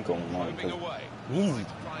Kovalenko on loan Moving because away. he's Trying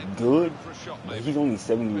to find good, for a shot, but maybe. he's only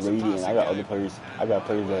 70 It's a rated, and I passing got game. other players. I got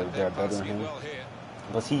players that They're are better than passing it him. well here.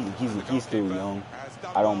 Plus he's still young.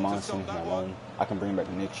 I don't mind sending him on loan. I can bring him back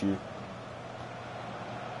next year.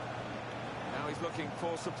 Now he's looking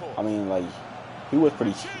for support. I mean, like he was a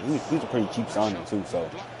pretty cheap signing too. So,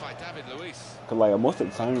 Blocked by David Luiz. cause like most of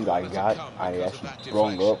the signings I actually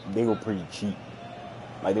growing up, they were pretty cheap.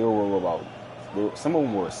 Like they were about, some of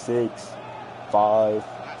them were 6, 5.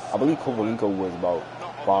 I believe Kovalenko was about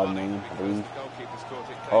Not on $5 the money million. I because believe. the goalkeeper's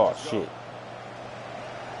caught it. Oh Dangerous shit.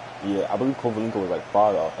 goal. Yeah, I believe Kovalenko was like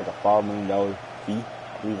a $5 million fee.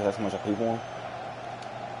 I believe that's how much I paid for him.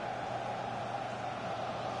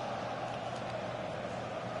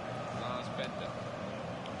 Lars Bender.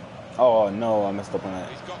 Oh no, I messed up on that.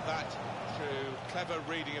 He's got that through clever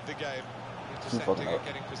reading of the game. Keep fucking up.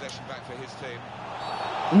 Getting possession back for his team.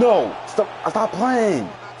 No! Stop playing!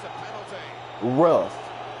 Oh, that's a penalty. Rough.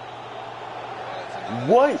 Well, it's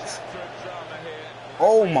another What? chapter of drama here.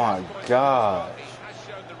 Oh Referee my has pointed gosh. this out. He has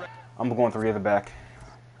shown the I'm going 3 at the back.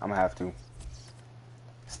 I'm gonna have to.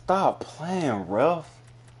 Stop playing, ref.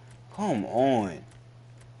 Come on.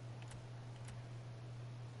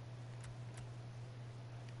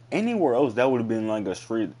 Anywhere else, that would have been like a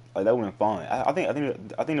straight, like that would have been fine. I think that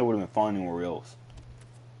would have been fine anywhere else.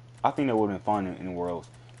 I think that would have been fine anywhere else.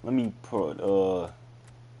 Let me put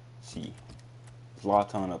see,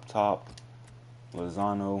 Zlatan up top,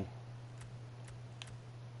 Lozano,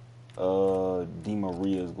 Di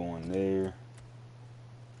Maria is going there.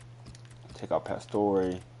 Take out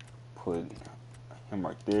Pastore, put him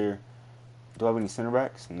right there. Do I have any center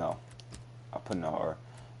backs? No. I put Nar.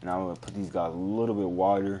 And I'm going to put these guys a little bit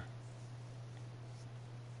wider.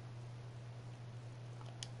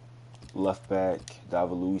 Left back,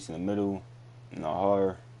 David Luiz in the middle.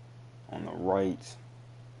 Nahar on the right.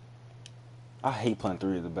 I hate playing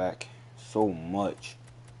 3 at the back so much.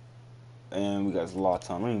 And we got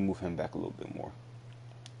Zlatan. Let me move him back a little bit more.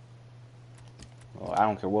 Well, I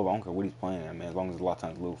don't care what he's playing at, man. As long as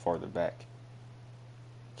Zlatan's a little farther back.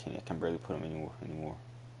 I can barely put him anymore.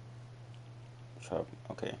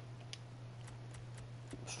 Okay.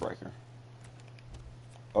 Striker.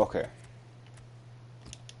 Okay.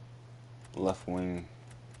 Left wing.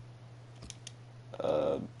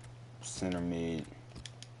 Center mid.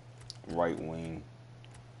 Right wing.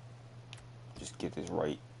 Just get this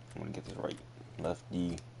right. I want to get this right. Left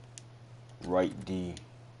D. Right D.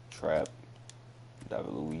 Trap.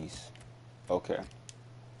 David Luiz. Okay.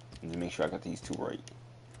 Need to make sure I got these 2 right.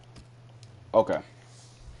 Okay.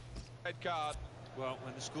 red card. Well,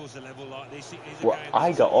 when the scores are level like this, it is Well,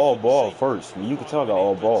 I got all ball first. I mean, you can tell I got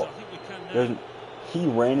all ball. He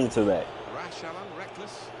ran into that. Rash, Alan,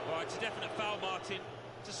 reckless. Right, it's a definite foul, Martin.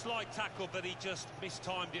 It's a slight tackle, but he just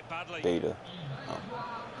mistimed it badly. Beta.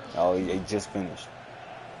 Oh, he just finished.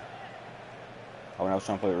 Oh, when I was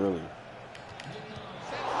trying to play it earlier.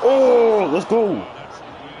 Oh, let's go. That's a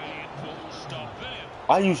really important stop. Brilliant.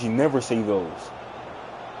 I usually never say those.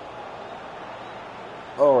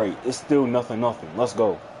 Alright, it's still nothing. Let's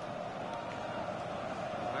go.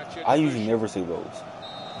 I usually never say those.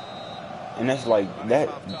 And that's like,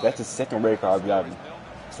 that's the second red card I've gotten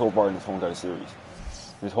so far in this whole entire series.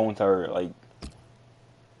 This whole entire, like,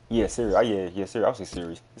 yeah, series. Yeah, series. I'll say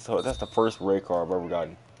series. So that's the first red card I've ever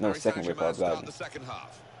gotten. No, second red card I've gotten. The second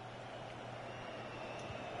half.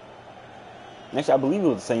 Actually, I believe it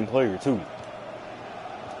was the same player, too.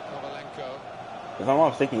 Kovalenko. If I'm not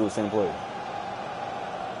mistaken, it was the same player.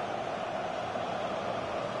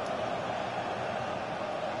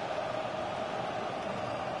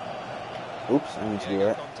 Oops, I need to do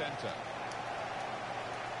that.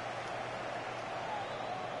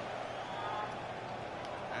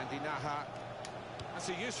 Andy Naha. That's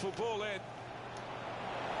a useful ball in.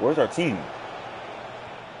 Where's our team?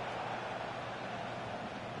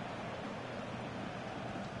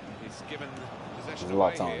 He's given possession There's a lot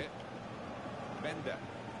away of time. here. Bender.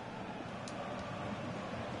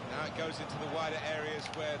 Now it goes into the wider areas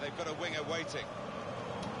where they've got a winger waiting.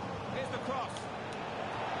 Here's the cross.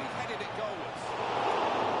 He headed it goalwards.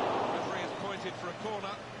 Referee has pointed for a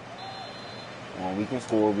corner. Come on, we can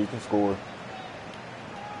score. Good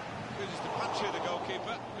as the puncher, the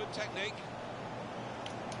goalkeeper. Good technique.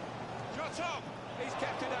 Shot up. He's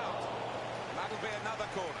kept it out. That'll be another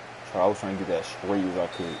corner. I was trying to get that straight as I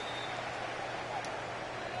could.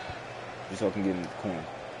 Just so I can get in the corner.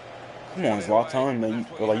 Come on, Zlatan, man.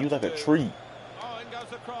 You like a tree. Oh, in goes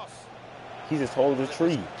the cross. He's as tall as a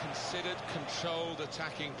tree. Considered, controlled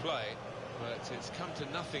attacking play, but it's come to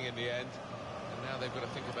nothing in the end. And now they've got to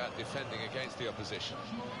think about defending against the opposition.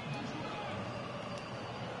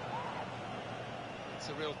 It's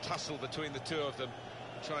a real tussle between the two of them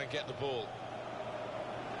to try and get the ball.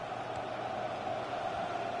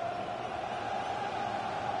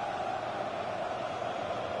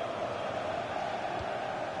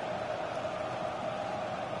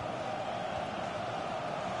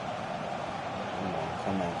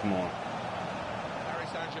 Come on. Paris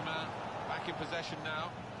Saint-Germain back in possession now.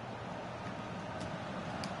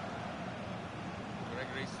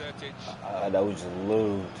 Gregory Sertic. That was just a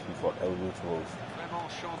little too far. That was a little too close.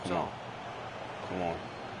 Clement Chanton. Come on.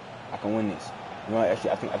 I can win this. You know, actually,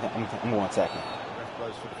 I think I'm going attacking. Ref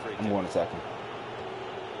blows for the free I'm kick. going attacking.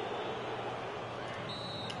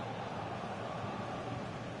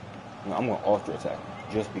 No, I'm going ultra attacking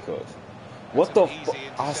just because. What the fuck?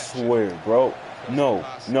 I swear, bro. No.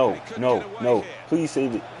 Please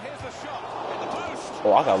save it. Here's the shot in the post.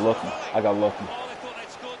 Oh, I got lucky. I got lucky. Oh, they thought they'd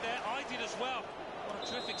scored there. I did as well. What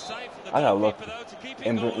a terrific save from the I got goalkeeper, lucky. though, to keep it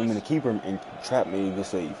And goalless. the keeper and trap made a good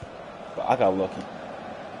save. But I got lucky.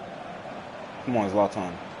 Come on,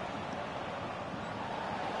 Zlatan.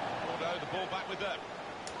 Although the ball back with them.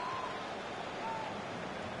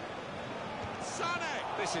 Sane!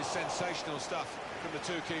 This is sensational stuff from the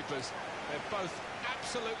two keepers. They're both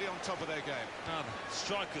absolutely on top of their game. Now, the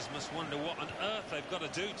strikers must wonder what on earth they've got to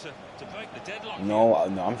do to break the deadlock. No,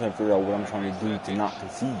 I'm trying to figure out what I'm trying to do to not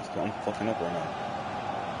concede. I'm fucking up right now.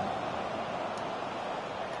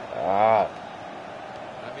 Ah.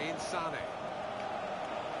 I mean, Sane.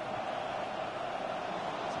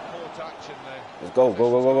 It's a poor touch and the... Let's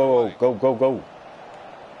go, go.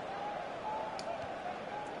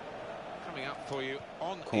 Coming up for you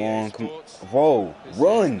on Come EA on, Sports. Whoa, This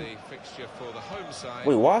run. is the fixture for the home side.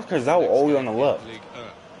 Wait, why is Kurzawa all the way on the Next game in left? League 1.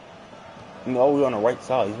 I mean, all the way on the right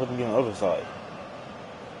side. He's supposed to be on the other side.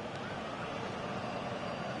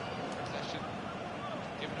 Possession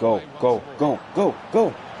given Go, away go, once more. go.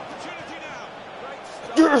 Opportunity now. Great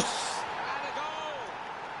start. Yes!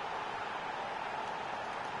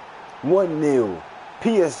 And a goal. 1-0.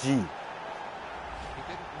 PSG. He didn't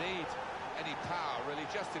need any power, really,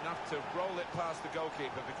 just enough to roll it past the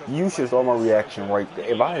goalkeeper. Because You should saw my reaction right there.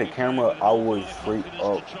 If I had a camera, I would straight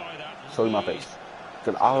up show you my face.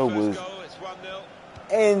 Because I was... First goal, it's 1-0.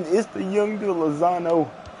 And it's the young dude, Lozano.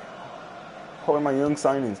 Holding my young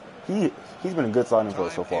signings. He's been a good signing for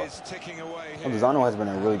us so far. Time is ticking away here. And Lozano has been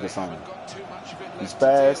a really They good signing. haven't got too much of it He's left to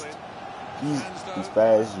fast. deal with. He's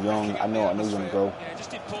fast, young. I know he's gonna grow. Yeah,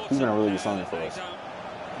 just important He's been a really good now signing that for they us.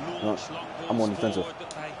 don't No, launch long I'm balls on defensive. forward, that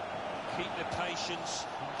they keep their patience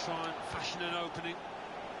and try and fashion an opening.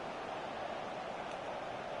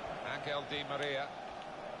 Angel Di Maria.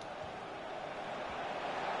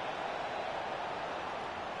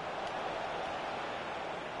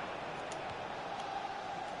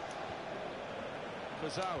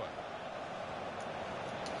 Kurzawa.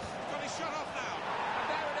 Got his shot off now. And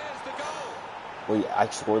there it is, the goal. Wait, I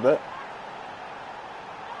scored that?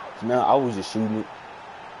 Man, I was just shooting it.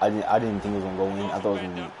 I didn't think it was gonna go in. I thought it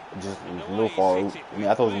was gonna be just a little far. I mean,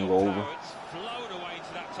 I thought it was gonna go over. It's flown away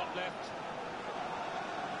to that top left.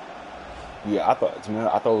 Yeah, I thought it was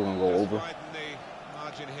gonna go Just over. widen the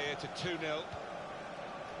margin here to 2-0.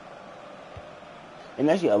 And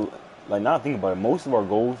actually, like now I think about it, most of our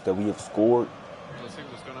goals that we have scored, Well, the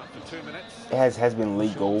signal's gone up for 2 minutes. it has been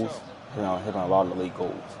late goals. You know, has been a lot of late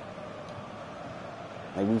goals.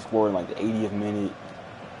 Like we scored in like the 80th minute,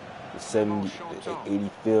 the 70th, the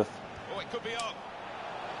 85th, Oh, it could be on.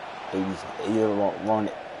 80th, around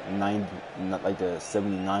 90, not like the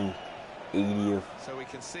 79th, 80th, So we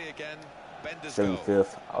can see again Bender's goal.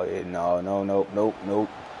 75th. Oh yeah, nope.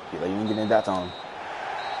 Yeah, like, you didn't get in that time.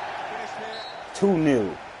 Finished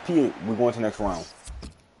here. 2-0. We're going to the next round.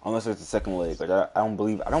 Unless it's the second leg. Like I don't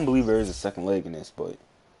believe there is a second leg in this, but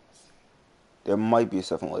there might be a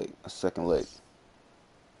second leg.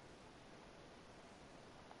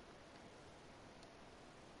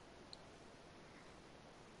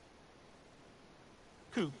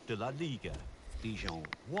 Coupe de la Liga. Dijon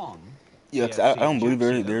 1. Yeah, 'cause I don't believe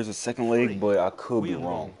there's a second leg, but I could be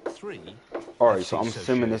wrong. 3. Alright, so I'm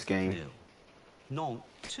simming this game Nantes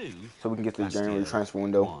 2. so we can get to the January transfer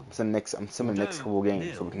window. I'm simming the next couple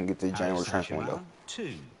games so we can get to the January transfer window.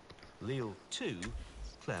 2. Lille 2.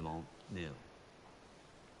 Clermont 0.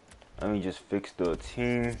 Let me just fix the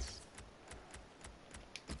team.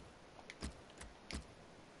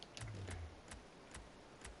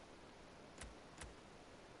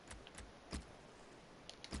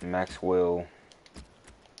 Maxwell.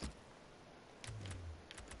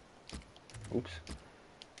 Oops.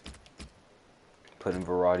 Put in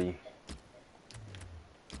Verratti.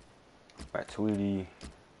 Matuidi.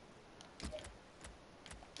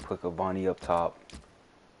 Put Cavani up top.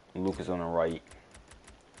 Lucas on the right.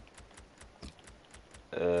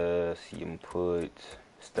 See him put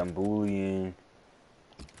Stambulian.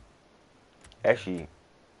 Actually,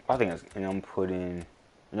 I think that's, and I'm putting,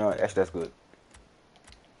 actually that's good.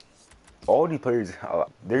 All these players,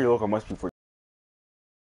 their local must be for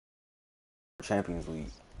Champions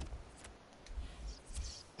League.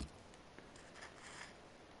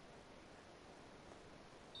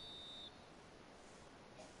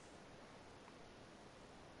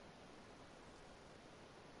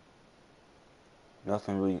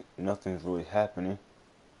 Nothing's really happening.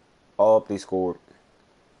 Oh, they scored.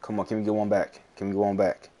 Come on, can we get one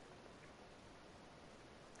back?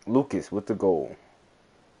 Lucas with the goal.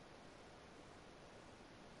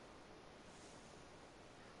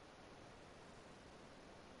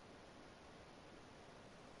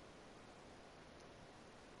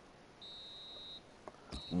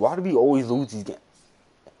 Why do we always lose these games?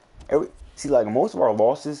 See, like most of our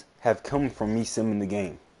losses have come from me simming the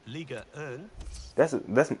game. Liga 1. That's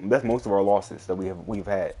most of our losses that we've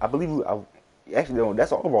had. I believe actually no,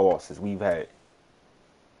 that's all of our losses we've had.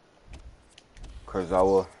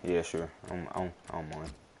 Kurzawa, yeah, sure, I don't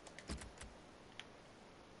mind.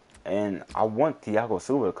 And I want Thiago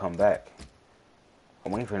Silva to come back.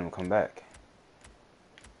 I'm waiting for him to come back.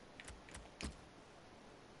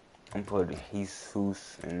 I'm putting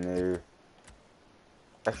Jesus in there.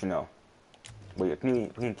 Actually, no. Wait, can you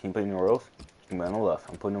put anywhere else? Can you put on the left?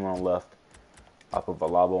 I'm putting him on the left. I'll put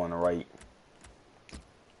Valabo on the right.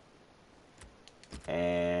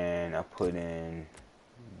 And I put in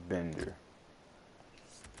Bender.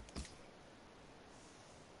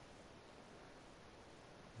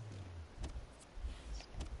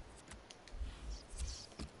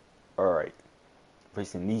 Alright.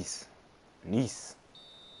 Facing Nice. Nice.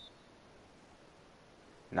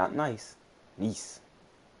 Not nice. Nice.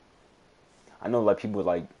 I know like people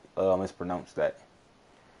like mispronounce that.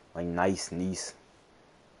 Like nice, Nice.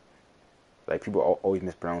 Like people always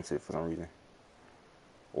mispronounce it for some reason.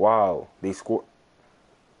 Wow, they scored.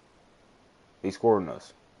 They scored on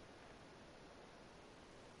us.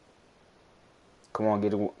 Come on,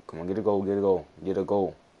 get a goal, get a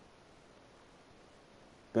goal.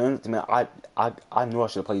 Man, I knew I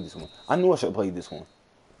should have played this one.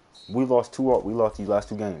 We lost these last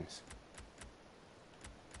two games.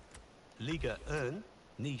 Liga 1,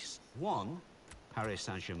 Nice 1, Paris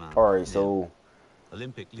Saint-Germain. Alright, so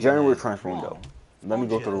Olympic January transfer window. Let me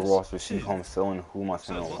go through the roster, see who I'm selling, who am I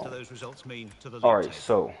selling So what do on. those results mean to the league Alright, table?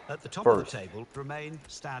 so At the top first, of the table remain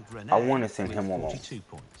Stade Rennais I want to send him on loan. 42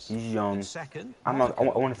 points. He's young. In second, I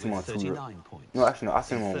want to see him on 39 points. No, actually, no. I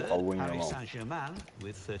send him In third, on a 1 year Paris loan. Saint-Germain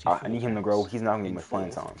with 34 I need him to grow. points. He's not going to get In much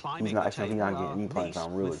playing fourth, time. climbing He's not the getting any playing Nice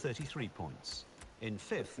time, really. with 33 points. In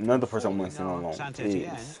fifth, Another person I'm going falling to send on loan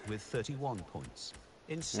Saint-Etienne is... with 31 points.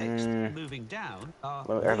 In sixth, moving down, are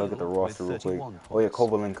Let me look at the roster real quick. Oh yeah,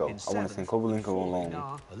 Kovalenko. I want to send Kovalenko on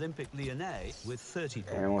loan. Olympic Lyonnais with 30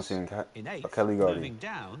 points. And I want to send In eighth, Kelly Gardy moving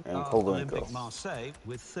down, and are Kovalenko. Olympic Marseille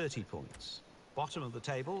with 30 points. Bottom of the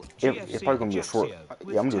table, It's probably going to be a short... Ajaccio Yeah,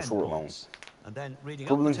 with I'm going to do a 10 short loan. points. And then reading up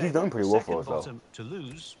the Kovalenko, table, he's done pretty well for second us, though. bottom,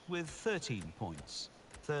 Toulouse with 13 points.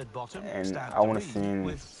 Third bottom, And Stade I want to Rennes send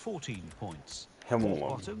with 14 points. him on Fourth loan.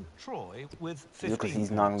 bottom, Troy with 15 Because he's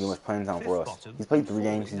points. not going to get much playing time for Fifth us. bottom, He's played 3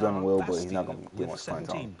 games. He's done falling well, are but he's not going to Bastia get with much playing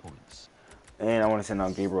 17 time. points. And I want to send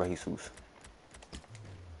out Gabriel Jesus.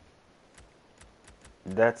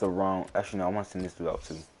 That's around... Actually, no, I want to send this dude out,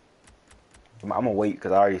 too. I'm going to wait,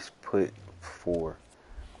 because I already put 4.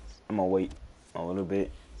 I'm going to wait a little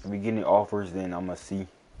bit. If we get any offers, then I'm going to see.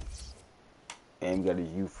 And we got a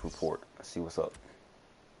youth report. Let's see what's up.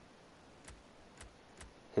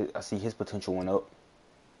 I see his potential went up.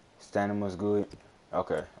 Stamina's good.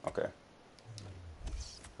 Okay.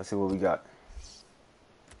 Let's see what we got.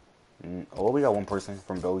 Oh, we got one person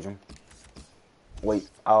from Belgium. Wait,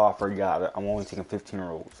 oh, I forgot. I'm only taking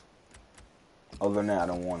 15-year-olds. Other than that, I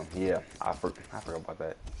don't want them. Yeah, I forgot about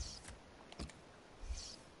that.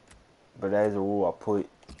 But that is a rule I put.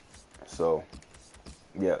 So,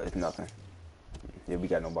 yeah, it's nothing. Yeah, we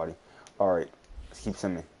got nobody. Alright, let's keep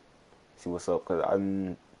sending. See what's up. Because I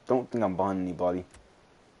don't think I'm buying anybody.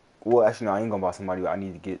 Well, actually, no, I ain't going to buy somebody. But I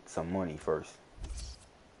need to get some money first.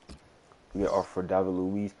 We got offer for David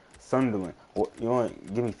Luiz. Sunderland. Well, you know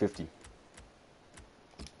what? Give me 50.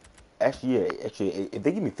 Actually, if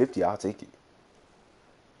they give me 50, I'll take it.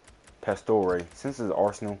 Pastore. Since it's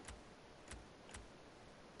Arsenal,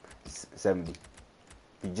 70.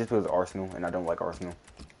 Just because it's Arsenal, and I don't like Arsenal.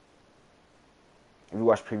 If you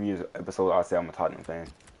watch previous episodes, I'd say I'm a Tottenham fan.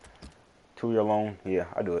 2-year loan, yeah,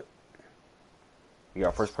 I do it. You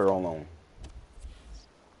got first player on loan.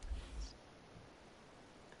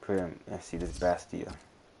 Let's see this Bastia.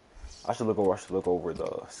 I should look over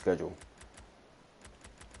the schedule.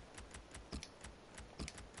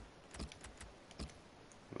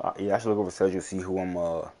 Yeah, I should look over the schedule, see who I'm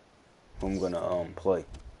gonna play.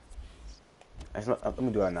 Actually, let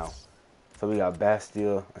me do that now. So we got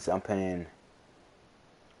Bastia. I see I'm playing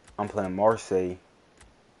Marseille,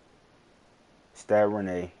 Stade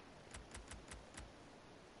Rennais,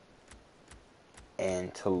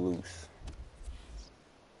 and Toulouse.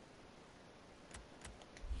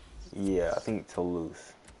 Yeah, I think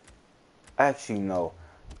Toulouse. Actually, no.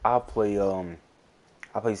 I'll play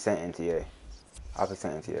Saint-Etienne.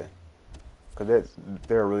 Because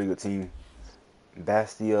they're a really good team.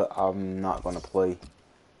 Bastia, I'm not going to play.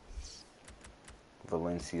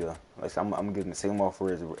 Valencia. Like I'm giving the same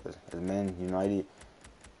offer as Man United.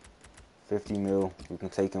 50 mil. We can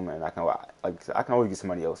take him, and I can always get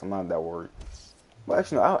somebody else. I'm not that worried. Well,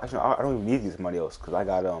 actually, I don't even need to get somebody else because I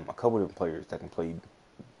got a couple different players that can play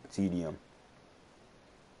CDM.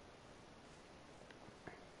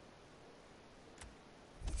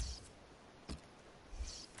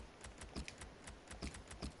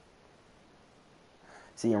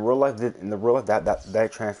 See, in real life, that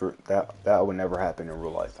transfer that would never happen in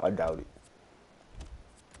real life. I doubt it.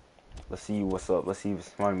 Let's see what's up. Let's see if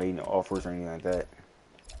somebody made any offers or anything like that.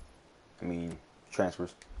 I mean,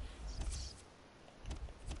 transfers.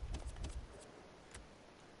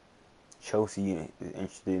 Chelsea is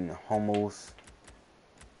interested in Homos.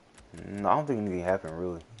 No, I don't think anything happened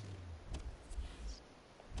really.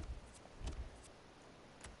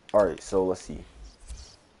 Alright, so let's see.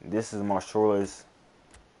 This is my shortlist.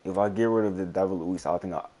 If I get rid of the David Luiz, I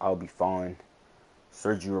think I'll be fine.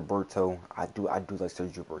 Sergio Roberto, I do like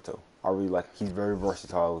Sergio Roberto. I really like him. He's very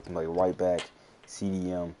versatile. He can play right back,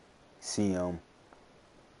 CDM, CM.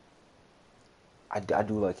 I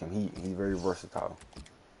do like him. He's very versatile.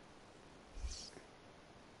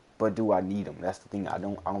 But do I need him? That's the thing. I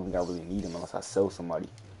don't think I really need him unless I sell somebody.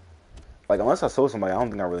 Like unless I sell somebody, I don't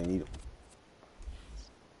think I really need him.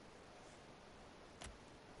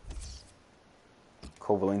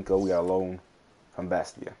 Kovalenko, we got a loan from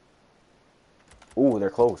Bastia. Ooh, they're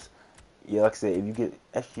close. Yeah, like I said, if you get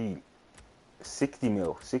actually 60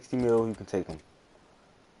 mil, you can take him.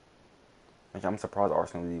 I'm surprised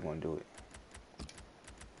Arsenal really want to do it.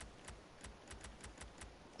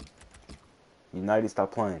 United,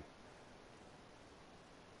 stop playing.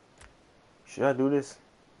 Should I do this?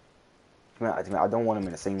 I don't want him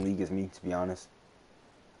in the same league as me, to be honest.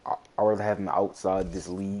 I'd rather have him outside this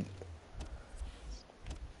league.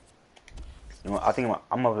 You know, I think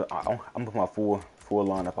I'm putting my full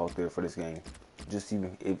lineup out there for this game. Just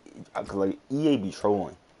even if, cause like EA be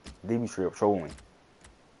trolling, they be straight up trolling.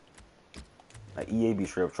 Like EA be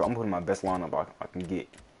straight up trolling. I'm putting my best lineup I can get.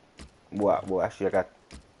 Well, actually, I got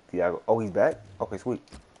Thiago. Oh, he's back. Okay, sweet.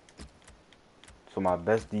 So my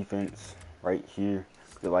best defense right here.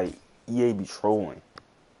 Cause like EA be trolling.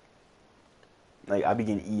 Like I be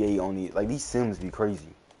getting EA on the like these sims be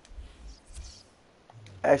crazy.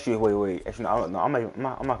 Actually, wait. Actually, no, I'm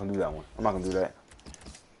not gonna do that one. I'm not gonna do that.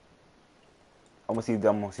 I'm gonna see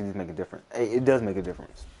this make a difference. Hey, it does make a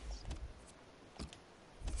difference.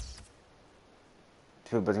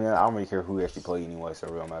 But I don't really care who actually played anyway, so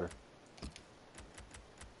it don't matter.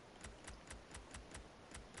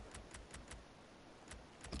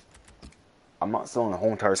 I'm not selling the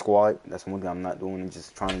whole entire squad. That's one thing I'm not doing. I'm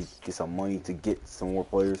just trying to get some money to get some more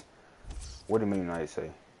players. What did Man United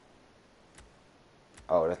say?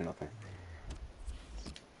 Oh, that's nothing.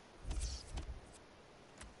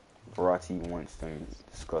 Verratti wants to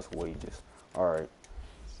discuss wages. Alright.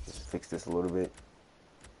 Let's fix this a little bit.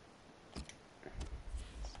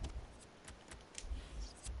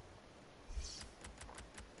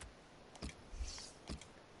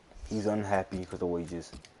 He's unhappy because of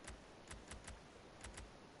wages.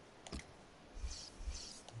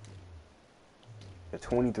 A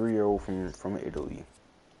 23-year-old from Italy.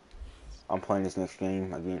 I'm playing this next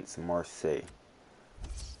game against Marseille.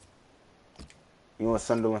 You want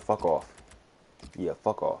Sunderland? Fuck off. Yeah,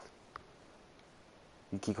 fuck off.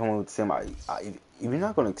 You keep coming with the same. If you're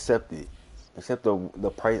not gonna accept it, accept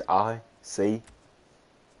the price I say,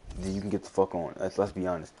 then you can get the fuck on. Let's be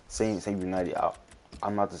honest. Same United.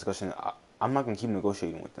 I'm not discussing. I'm not gonna keep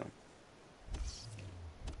negotiating with them.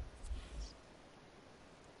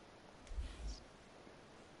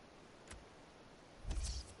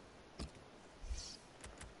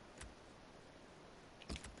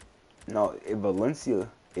 No, if Valencia,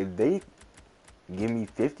 if they give me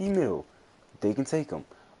 50 mil, they can take them.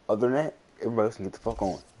 Other than that, everybody else can get the fuck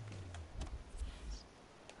on.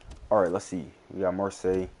 Alright, let's see. We got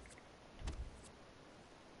Marseille.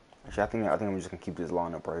 Actually, I think I'm just gonna keep this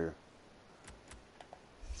lineup right here.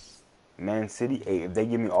 Man City, hey, if they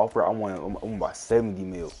give me an offer, I want about 70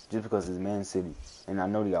 mil. Just because it's Man City. And I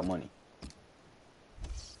know they got money.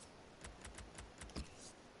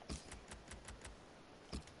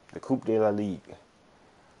 The Coupe de la Ligue.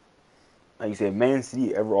 Like you said, Man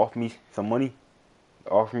City ever offer me some money,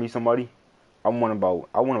 offer me somebody, I want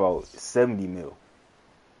about 70 mil.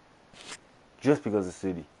 Just because of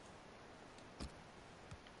City.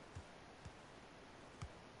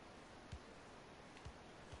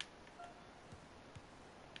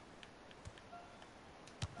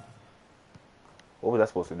 What was I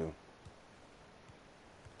supposed to do?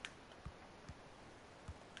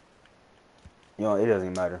 You know, it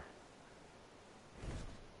doesn't matter.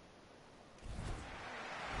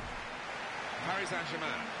 Paris Saint-Germain.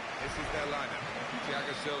 This is their lineup.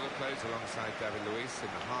 Thiago Silva plays alongside David Luiz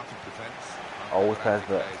in the heart of defence. Always pass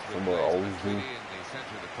back. With Football always do. Matuidi in the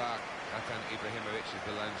centre of the park. Zlatan Ibrahimovic is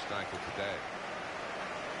the lone striker today.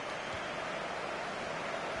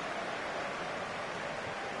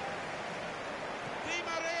 Di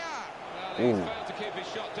Maria! Well, he's failed to keep his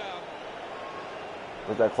shot down.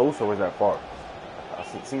 Was that close or was that far?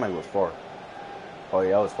 It seemed like it was far. Oh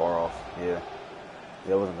yeah, that was far off. Yeah.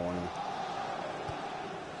 Yeah, it wasn't going in.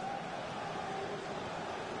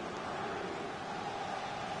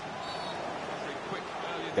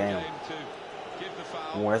 Damn.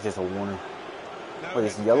 Oh, that's just a warning. Wait,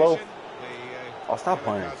 it's yellow? Oh, stop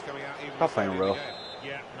playing. Stop playing, bro.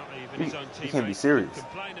 Yeah, not even his own You can't be serious.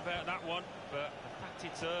 Complain about that one, but the fact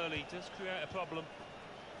it's early does create a problem.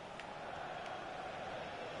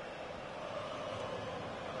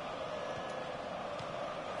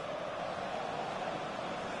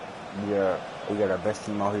 Yeah, we got our best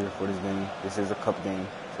team out here for this game. This is a cup game,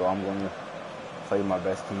 so I'm going to play my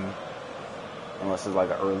best team. Unless it's like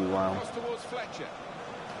an early round. Towards Fletcher.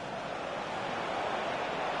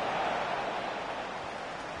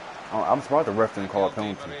 I'm surprised the ref didn't call a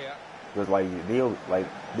penalty. Because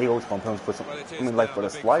they always call penalties for some. I mean, like for the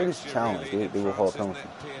slightest challenge, they will call a penalty.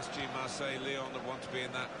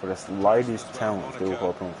 For the slightest challenge, they will call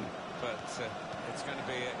a penalty. But it's going to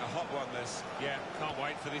be a hot one. This. Yeah, can't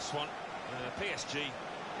wait for this one. PSG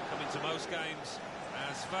come into most games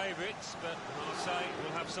as favourites, but Marseille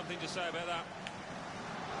will have something to say about that.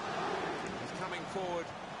 He's coming forward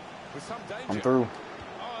with some danger. I'm through.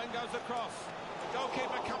 Oh, and goes the cross.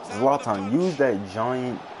 Goalkeeper comes out. Zlatan, use that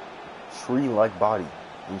giant tree-like body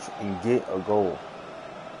and get a goal.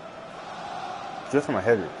 Just from a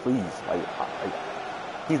header, please. Like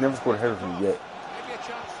he's never scored a header from me yet. Maybe a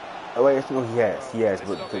chance. Oh wait, no, he has,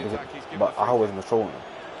 but I wasn't controlling him.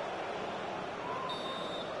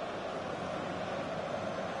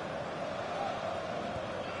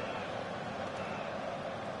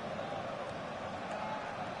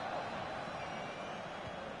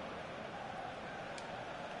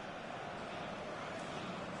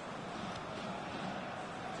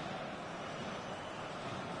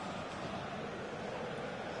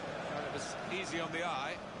 It was easy on the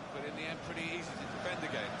eye, but in the end pretty easy to defend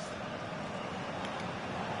against.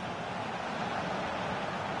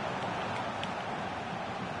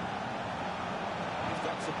 He's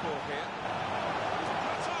got support here.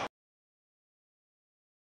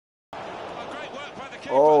 Oh, great work by the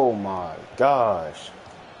keeper. Oh my gosh.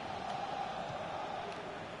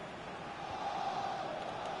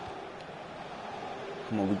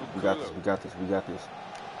 Come on, we got this.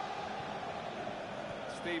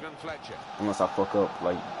 Stephen Fletcher. Unless I fuck up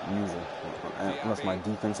like usual. Unless my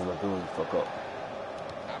defensive ability fuck up.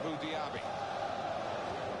 Abu Diaby.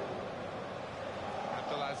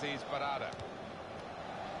 Abdelaziz Barada.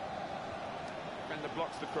 Defender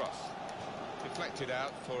blocks the cross. Deflected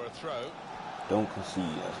out for a throw. Don't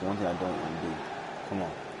concede. That's one thing I don't want to do. Come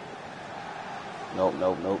on.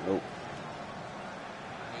 Nope.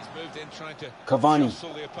 He's moved in trying to Cavani.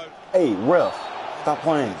 jostle the opponent. Hey, ref. Stop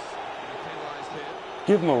playing. Penalised here.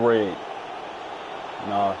 Give him a red.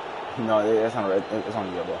 No, that's not red. It's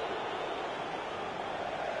on yellow.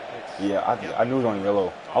 Yeah, I knew it was on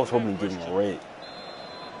yellow. I was hoping to give him a red.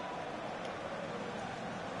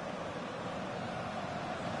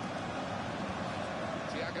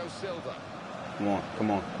 Thiago Silva.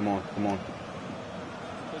 Come on.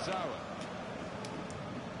 Kurzawa.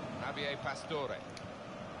 Javier Pastore.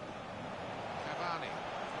 Cavani.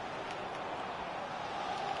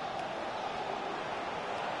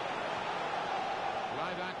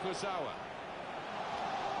 Ivan Kurzawa.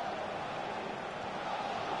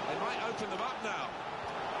 They might open them up now.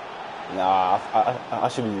 Nah, I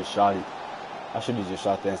should have just shot it. I should have just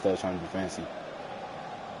shot that instead of trying to be fancy.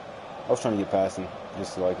 I was trying to get past him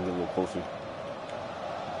just so I can get a little closer.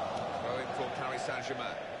 Going for Paris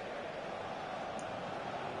Saint-Germain.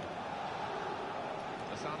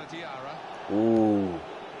 Asana Diarra. Ooh.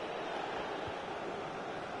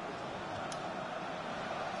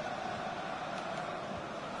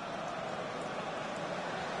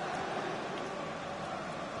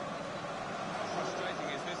 Frustrating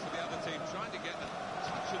is this for the other team, trying to get a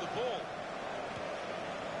touch of the ball.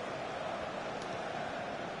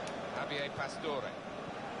 Javier Pastore.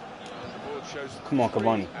 And the board shows Come on,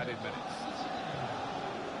 Cavani. added minutes.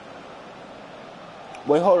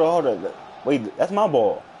 Wait, hold on. Wait, that's my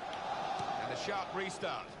ball. And a sharp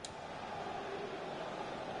restart.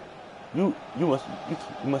 You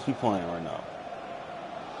must be playing right now.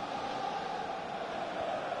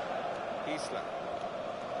 Isla.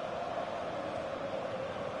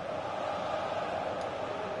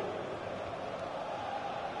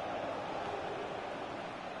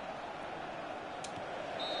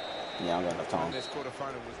 Yeah, I don't got enough time. This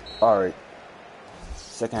quarterfinal was... All right.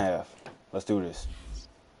 Second half. Let's do this.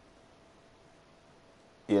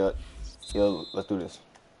 Yeah, let's do this.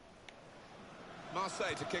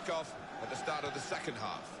 Marseille to kick off at the start of the second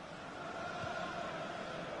half.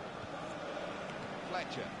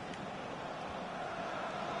 Fletcher.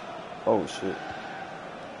 Oh, shit.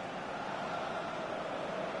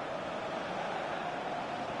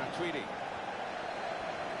 Tweedy.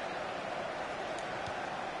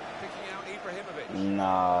 Picking out Ibrahimovic.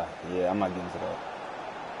 Nah, yeah, I'm not getting to that.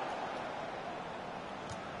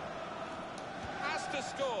 Has to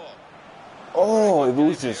score. Oh, if it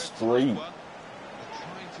was just straight.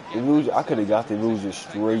 If it was, I could have got it if it was just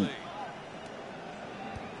straight.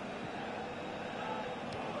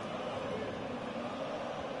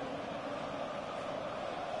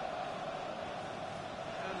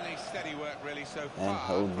 Only steady work really so And far.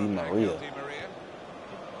 hold Di from Maria. Angel Di Maria.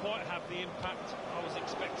 Didn't quite have the impact I was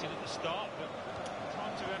expecting at the start, but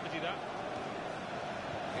time to remedy that.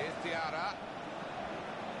 Here's Diarra.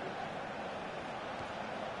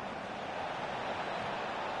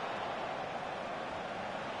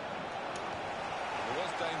 There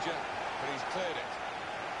was danger, but he's cleared it.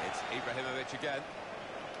 It's Ibrahimovic again.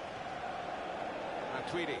 And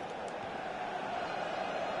Tweedy.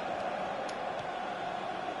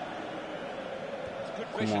 It's good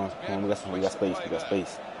Come vision on, to be come on, able we to got switch the space, play we got there.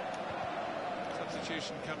 space.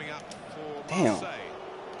 Substitution coming up for Damn. Marseille.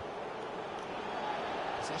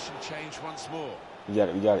 Possession change once more. We got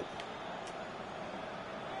it, we got it.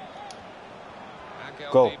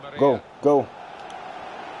 Angel Go, Di Maria. go, go.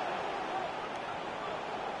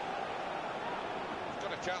 He's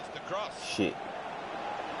got a chance to cross. Shit.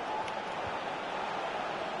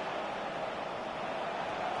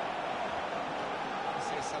 I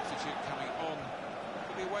see a substitute coming on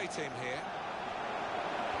for the away team here.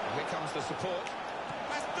 Well, here comes the support.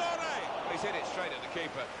 Pastore! He's hit it straight at the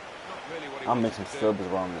keeper. Not really what he I'm wanted making to do. subs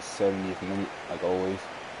around the 70th minute, like always.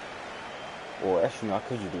 Or actually, no, I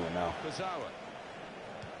could just do it now. Kurzawa.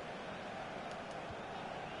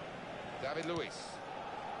 David Luiz.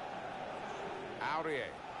 Aurier.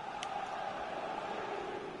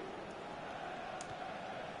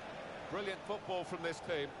 Brilliant football from this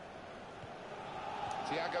team.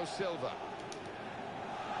 Thiago Silva.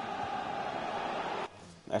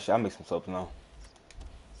 Actually, I'll make some subs now.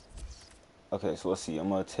 Okay, so let's see. I'm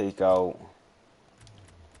gonna take out.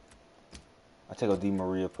 I take out Di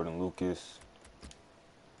Maria, put in Lucas.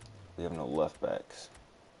 We have no left backs.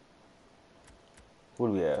 What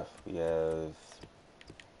do we have? We have.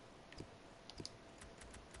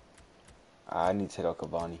 I need to take out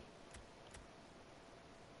Cavani.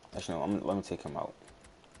 Actually, no. Let me take him out.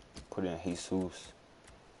 Put in Jesus,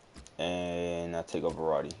 and I take out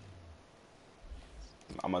Verratti.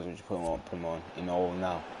 I might as well just put him on. You know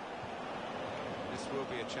now. This will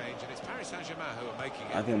be a change, and it's Paris Saint-Germain who are making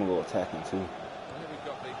it. I think I'm gonna go attacking too. Well, here we've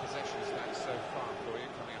got the possession stats so far for you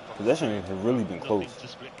coming up on the Possession screen. has really been close. Nothing to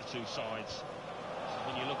split the two sides. So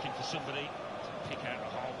when you're looking for somebody to pick out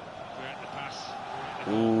the hole, create the pass, create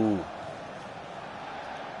the goal. Ooh.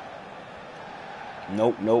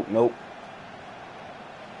 Nope, nope, nope.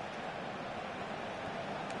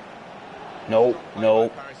 Nope, Strong play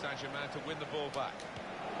nope. by Paris Saint-Germain to win the ball back.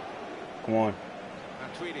 Come on.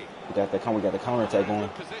 And Tweedy. We got the counter attack going.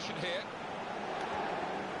 Good position here.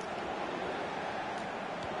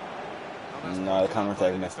 No, the counter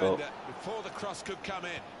attack messed up. Before the cross could come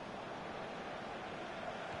in.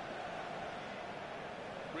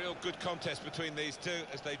 Real good contest between these two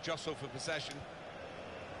as they jostle for possession.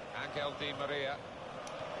 Angel Di Maria.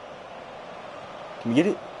 Can we get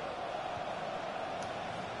it?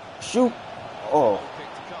 Shoot! Oh, Goal kick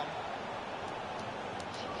to come.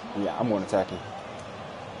 yeah, I'm going attacking.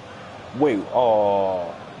 Wait,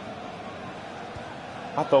 oh.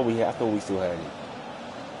 I thought we still had it.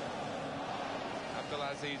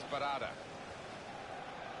 Abdelaziz Barada.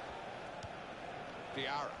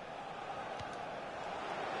 Diarra.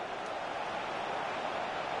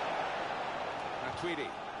 And Tweedy.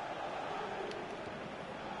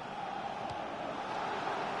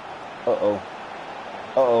 Uh-oh.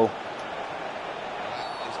 Uh-oh.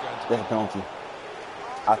 That is going to That's a penalty.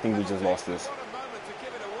 I think we just lost this. What a moment to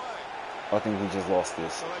give it away. I think we just lost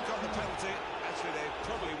this. Well, they've got the penalty. Actually, they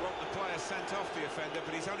probably want the player sent off the offender,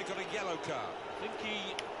 but he's only got a yellow card. I think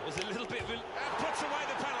he was a little bit... And puts away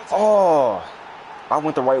the penalty. Oh, I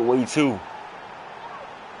went the right way too.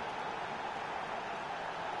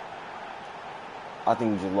 I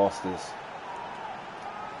think we just lost this.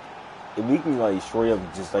 If we can like straight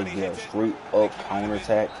up just like get a straight up counter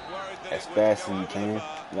attack as fast as we can,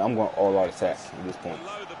 Yeah, I'm going all out attacks at this point.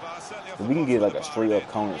 Below the bar, certainly off If the we can bottom get of like the a bar straight up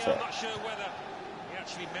again. counter Yeah, I'm attack. not sure whether he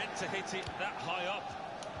actually meant to hit it that high up,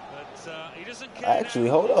 but he doesn't care Actually,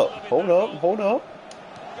 now. hold He's up, loving hold that up, goal. hold up.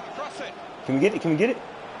 Gonna cross it. Can we get it? Can we get it?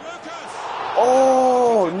 Lucas!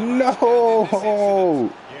 Oh In the back in this no!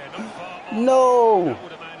 incident. Yeah, not far off. No! That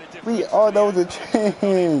would have made a difference. That was a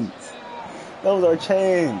chance. That was our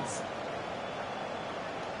chance.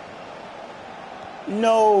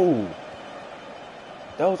 No!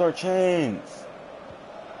 That was our chance.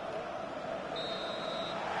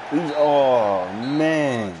 Oh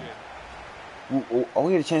man!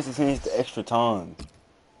 We had a chance to change the extra time.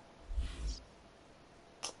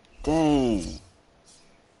 Dang.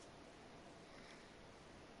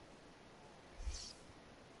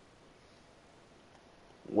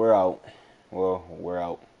 We're out. Well, we're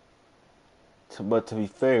out. But to be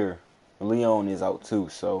fair, Leon is out too.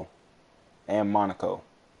 So, and Monaco.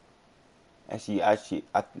 Actually, I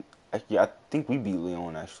think we beat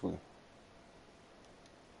Leon. Actually,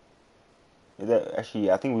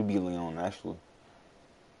 I think we beat Leon. Actually.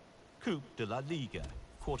 Coupe de la Liga,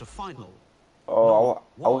 quarter-final. Oh,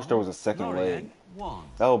 I wish One, there was a second leg. Lorient, 1.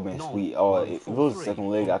 That would have been Nantes sweet. Oh, won if it was a 4-3 second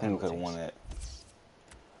leg, I on think we could have penalties. won that.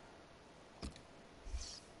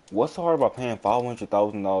 What's so hard about paying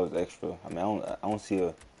 $500,000 extra? I mean, I don't see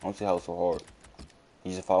how it's so hard.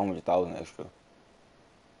 It's just 500,000 extra.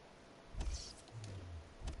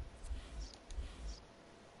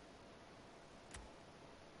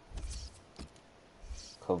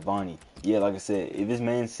 Cavani, yeah, like I said, if it's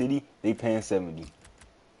Man City, they paying 70.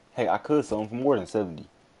 Hey, I could sell him for more than 70.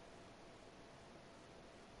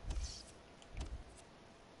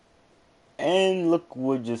 And look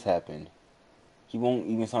what just happened. He won't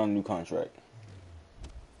even sign a new contract.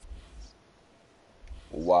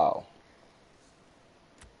 Wow.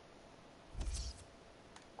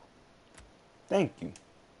 Thank you.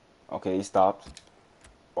 Okay, it stopped.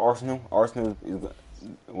 Arsenal is,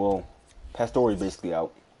 well, Pastore is basically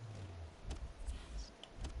out.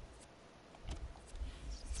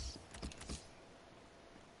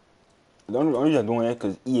 The only reason I'm doing that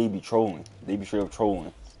because EA be trolling. They be straight up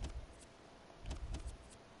trolling.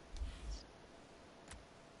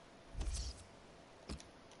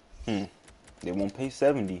 They won't pay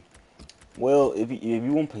 70. Well, if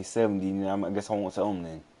you won't pay 70, then I guess I won't sell them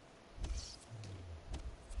then.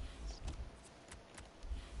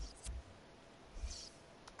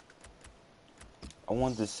 I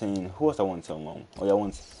want to send, who else I want to sell on loan? Oh yeah, I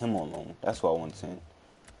want him on loan. That's what I want to send.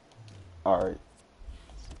 Alright.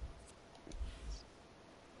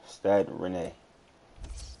 Stade Rene.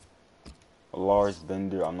 Lars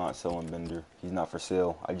Bender, I'm not selling Bender. He's not for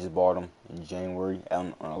sale. I just bought him in January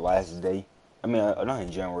on the last day. I mean, not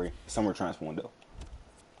in January, summer transfer window.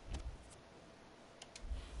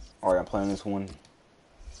 Alright, I'm playing this one.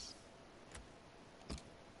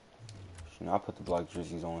 I'll put the black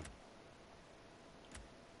jerseys on.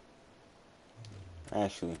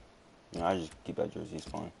 Actually, I just keep that jersey, it's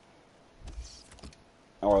fine.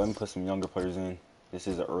 Alright, let me put some younger players in. This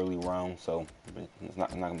is an early round, so it's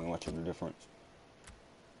not going to be much of a difference.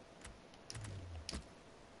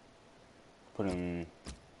 Put in...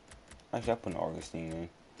 Actually, I put in Augustine in.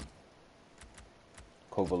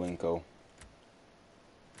 Kovalenko.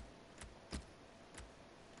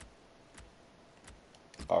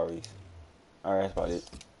 Aries. Alright, that's about it.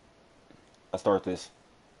 Let's start this.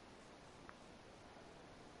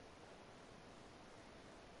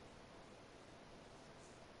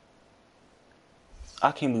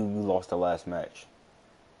 I can't believe we lost the last match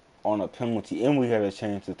on a penalty, and we had a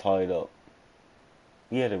chance to tie it up.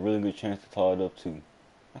 We had a really good chance to tie it up too.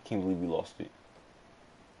 I can't believe we lost it.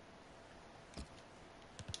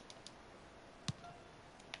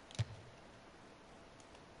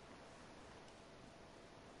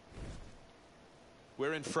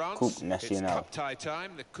 We're in France. Coupe Nationale. It's cup tie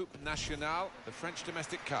time, the Coupe Nationale, the French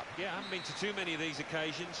domestic cup. Yeah, I haven't been to too many of these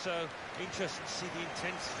occasions, so interested to see the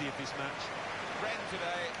intensity of this match. Rennes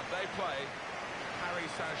today, they play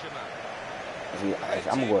Paris Saint-Germain.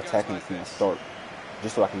 I'm gonna go attacking from the start,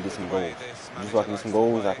 just so I can get some goals. Just so I can get some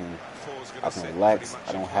goals, I can relax.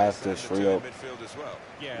 I don't have to straight up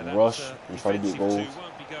rush and try to get goals.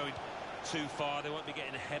 Won't be going too far. They won't be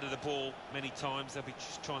getting ahead of the ball many times. They'll be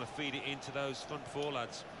just trying to feed it into those front four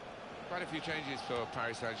lads. Quite a few changes for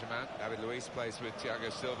Paris Saint-Germain. David Luiz plays with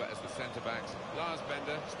Thiago Silva as the centre-backs. Lars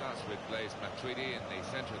Bender starts with Blaise Matuidi in the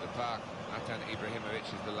centre of the park. Matan Ibrahimovic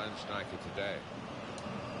is the lone striker today.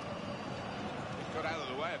 He got out of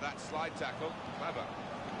the way of that slide tackle. Clever.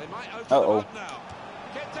 They might open them up now.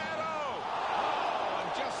 Quintero! Oh,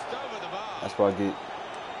 and just over the bar. That's what I get.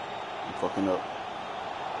 I'm fucking up.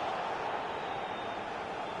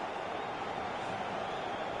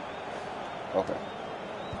 Okay.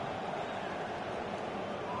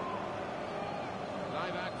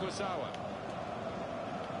 Laiba Kurzawa.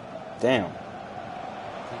 Damn.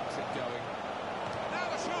 Keeps it going. Now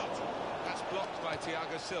the shot! That's blocked by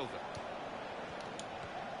Thiago Silva.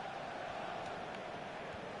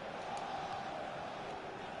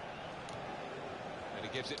 And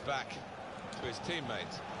he gives it back to his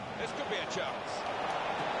teammates. This could be a chance.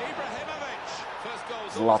 Ibrahimovic. First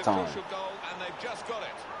goal's always a crucial goal, and they've just got it.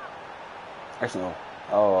 Actually, no.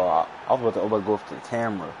 Oh, I was about to go for the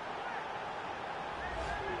camera. A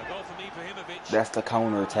goal from Ibrahimovic. That's the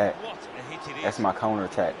counter attack. What a hit it is. That's my counter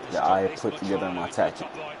attack that I put together in my tactic.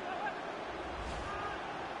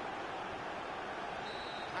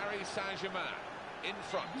 Paris Saint-Germain in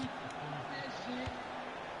front.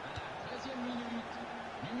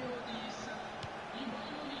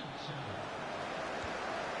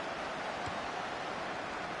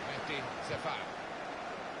 Mehdi Sefar.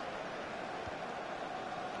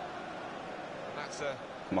 That's a...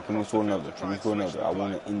 Come on, score another. Can we score another? I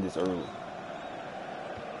want to end this early.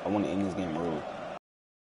 I want to end this game early.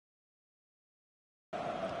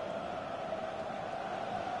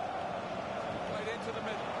 Played into the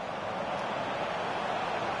middle.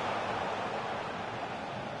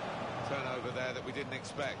 Turnover there that we didn't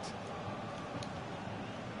expect.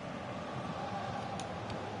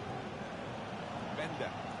 Bender.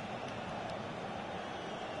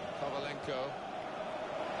 Kovalenko.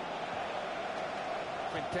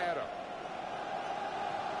 Quintero.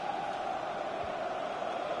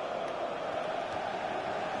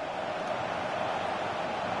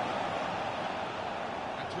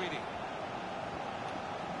 And Tweedy.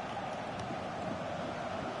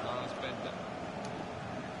 Lars Bender.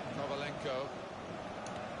 Kovalenko.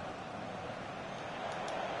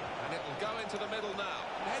 And it will go into the middle now.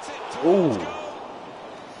 Heads it towards Ooh. goal.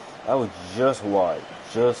 That was just wide.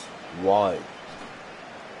 Just wide.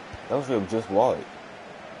 That was really just wide.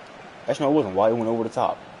 Actually, no, it wasn't wide. It went over the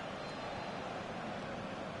top.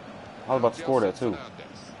 I was about to score that too.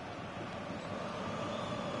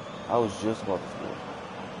 I was just about to score.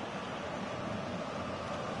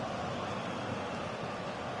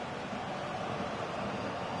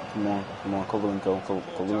 Come on, Kovalenko,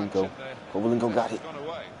 Kovalenko got it.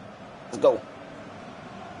 Let's go.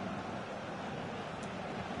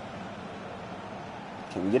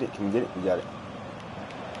 Can we get it? We got it.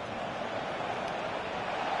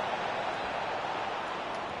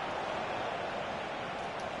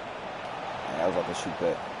 I was about to shoot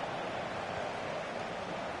that.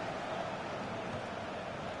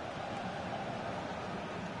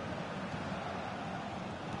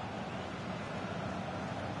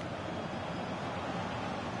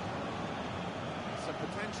 Some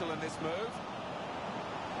potential in this move.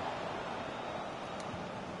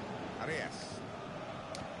 Arias.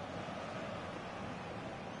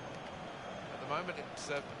 At the moment, it's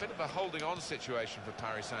a bit of a holding on situation for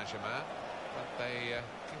Paris Saint-Germain. But they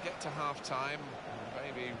can get to half-time,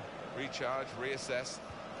 maybe recharge, reassess,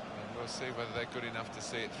 and we'll see whether they're good enough to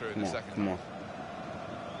see it through in the second half.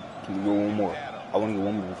 Can we go one more? I want to get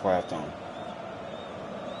one more before halftime.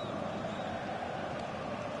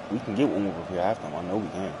 We can get one more before halftime. I know we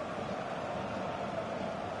can.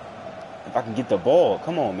 If I can get the ball,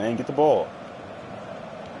 come on, man, get the ball.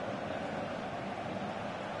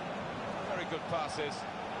 Very good passes.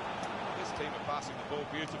 This team are passing the ball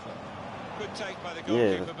beautifully. Good take by the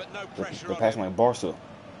Yeah, goalkeeper, but no pressure they're on passing him. like Barca.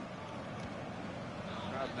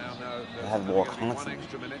 Crowd now know They that have the there's ball only gonna be one constantly.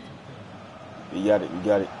 extra minute. We got it, we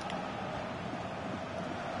got it.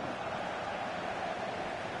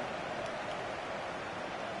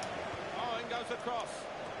 Oh, in goes the cross.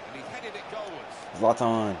 And he's headed it goalwards.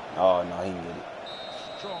 Zlatan. Oh, no, he didn't get it.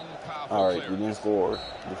 Strong, powerful All right, clearance. we didn't score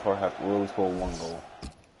before half. We only scored one goal.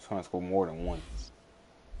 Trying to score more than one.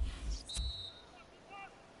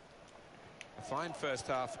 A fine first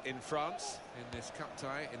half in France in this cup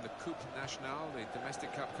tie in the Coupe Nationale, the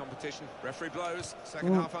domestic cup competition. Referee blows.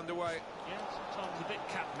 Second half underway. Yeah, sometimes a bit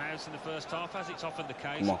cat-mouse in the first half, as it's often the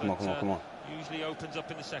case. Come on. Usually opens up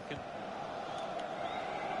in the second.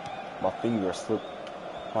 My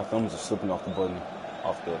thumbs are slipping off the button,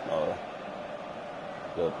 off the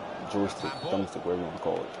joystick, thumbstick, whatever you want to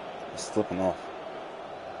call it. It's slipping off.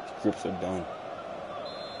 Grips are done.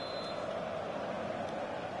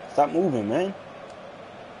 Stop moving, man.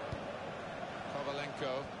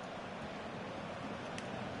 Kovalenko.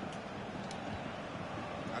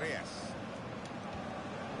 Arias.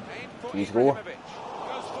 Aimed for Can you score? Ibrahimovic.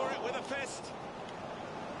 Goes for it with a fist.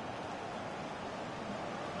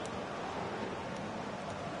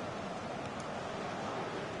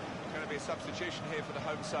 Going to be a substitution here for the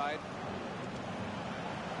home side.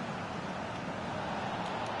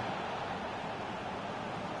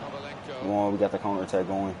 Come on, we got the counter attack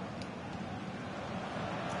going.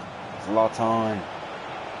 It's a lot of time.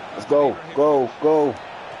 Let's go, go, go.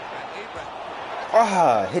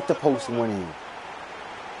 Ah, hit the post winning.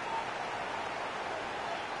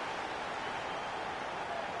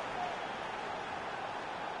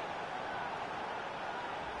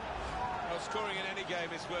 Well, scoring in any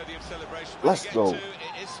game is worthy of celebration. Let's go. It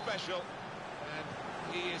is special, and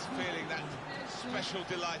he is feeling that special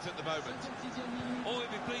delight at the moment. Oh, he'll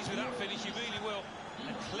be pleased with that finish, he really will.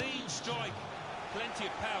 A clean strike, plenty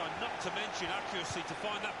of power, not to mention accuracy to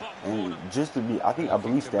find that bottom corner. And just to be, I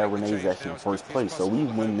believe Stade Rennais is actually in first place. So we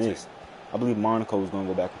win this. I believe Monaco is going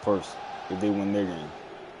to go back in first if they win their game.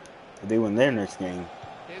 If they win their next game,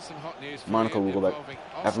 Here's some hot news for Monaco you will go back. involving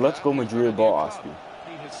Atletico Madrid bought Oscar.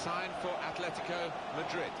 He has signed for Atletico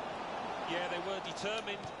Madrid. Yeah, they were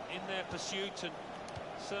determined in their pursuit and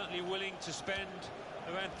certainly willing to spend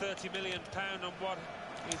around £30 million on what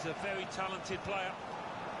is a very talented player.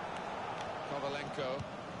 Kovalenko.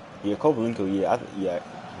 Yeah, Kovalenko, yeah,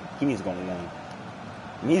 he needs to go along.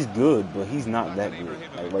 He's good, but he's not that good,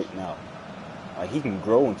 like, right now. Like, he can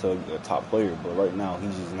grow into a top player, but right now,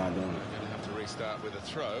 he's just not doing it. We're going to have to restart with a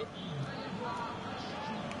throw.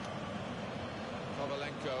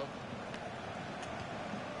 Kovalenko.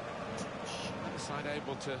 Neither side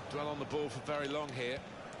able to dwell on the ball for very long here.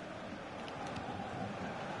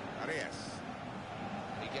 Arias.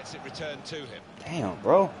 He gets it returned to him. Damn,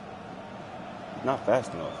 bro. Not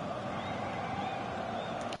fast enough.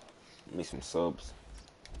 Make some subs.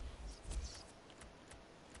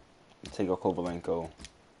 Take out Kovalenko.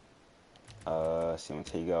 So I'm gonna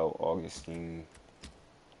take out Augustine.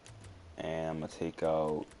 And I'm gonna take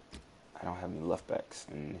out, I don't have any left backs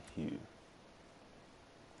in here.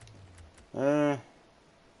 I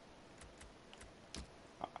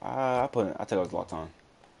take out Zlatan.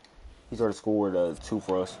 He's already scored 2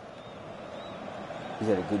 for us. He's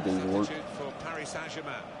had a good day's work. Substitute for Paris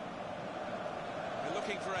Saint-Germain. They're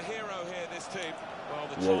looking for a hero here, this team. Well,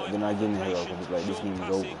 the Yeah, they're not getting a hero because like, this game is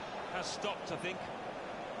over. Has stopped, I think,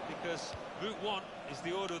 because Route 1 is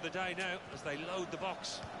the order of the day now as they load the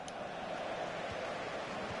box.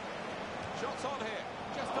 Shots on here,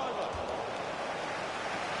 just over.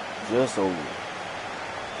 Just over.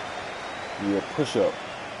 Yeah, push up.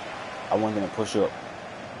 I want them to push up.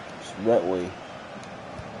 So that way,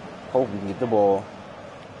 hope we can get the ball.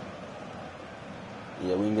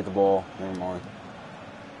 Yeah, we can get the ball. Never mind.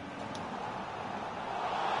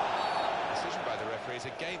 Decision by the referee is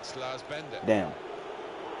against Lars Bender. Damn.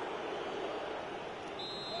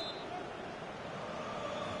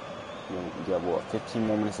 We got what, 15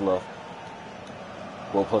 more minutes left.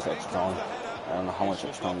 Well, plus extra time. I don't know how much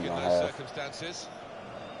extra time we're gonna have. Circumstances.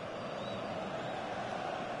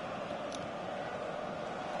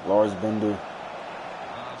 Lars Bender.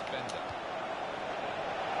 Lars Bender.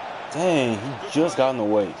 Dang, he just got in the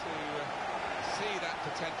way. To see that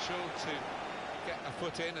potential to get a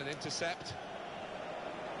foot in and intercept.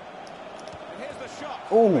 And here's the shot.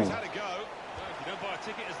 Ooh. He's had a go. Well, if you don't buy a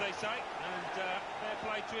ticket, as they say, and fair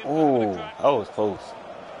play to him. Oh, that was close.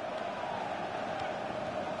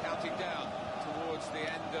 Counting down towards the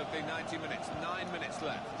end of the 90 minutes. 9 minutes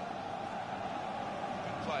left.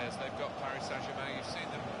 Good players they've got, Paris Saint-Germain. You've seen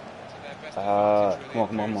them to their best advantage really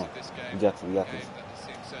come on. of this game. We got this. Game that they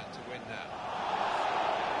seem certain to win now.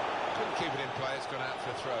 Couldn't keep it in play. It's gone out for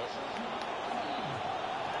a throw.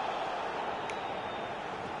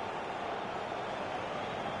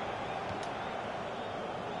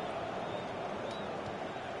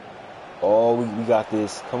 Oh, we got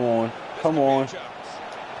this. Come on. Come on.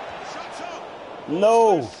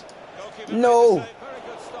 No. No.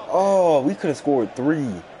 Oh, we could have scored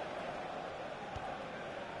 3.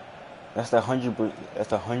 That's the 100. That's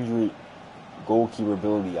the 100 goalkeeper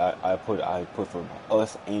ability I put for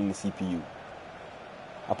us and the CPU.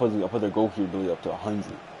 I put the goalkeeper ability up to 100,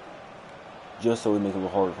 just so it makes it a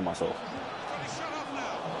little harder for myself. Shut off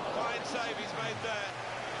now. Fine save he's made there.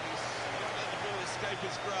 He's not let the ball escape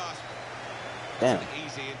his grasp. Damn. An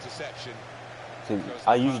easy interception.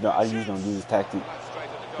 I usually don't do this tactic.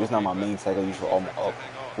 This is not my main tactic. I use for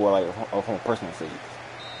from personal saves.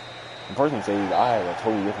 In personal saves, I have a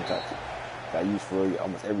totally different tactic that I use for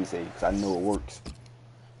almost every save because I know it works.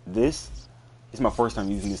 This is my first time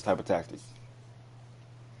using this type of tactic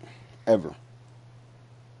ever.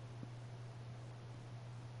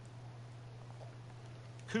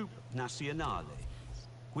 Coupe Nationale.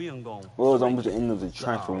 Guingamp. Well, it's almost the end of the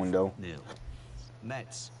transfer window.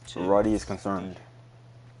 Metz. Roddy is concerned.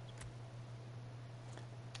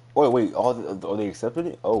 Oh wait, they accepted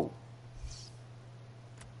it? Oh,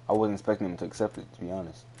 I wasn't expecting them to accept it, to be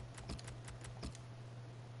honest.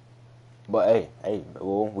 But hey,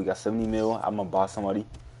 well, we got 70 mil. I'm gonna buy somebody.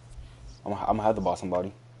 I'm gonna have to buy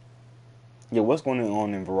somebody. Yeah, what's going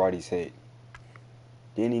on in Variety's head?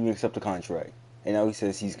 Didn't even accept the contract, and now he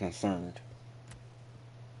says he's concerned.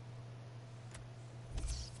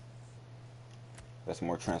 That's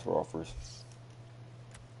more transfer offers.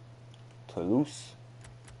 Toulouse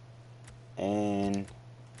and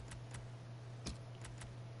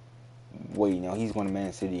wait, no, he's going to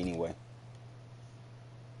Man City anyway.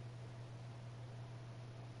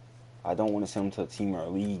 I don't want to send him to a team or a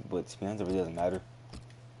league, but to be honest, it really doesn't matter.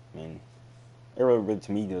 I mean, it really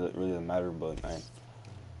to me, it really doesn't matter. But man,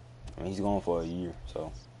 I mean, he's going for a year,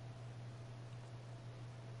 so.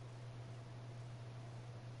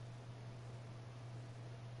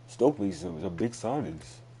 Stokely's a big signings.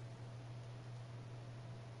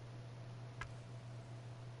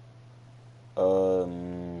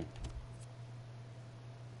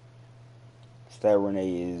 Stat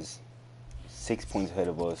Rene is 6 points ahead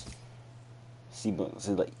of us. See,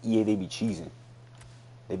 like EA, they be cheesing.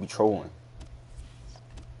 They be trolling.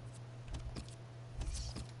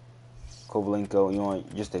 Kovalenko, you know,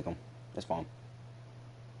 just take him. That's fine.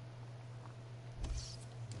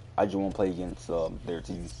 I just won't play against their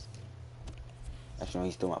team. Actually, no,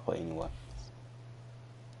 he still might play anyway.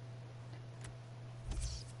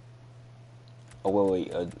 Oh,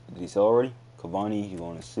 wait, did he sell already? Cavani, he's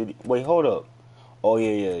going to City. Wait, hold up. Oh,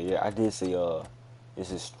 yeah. I did say,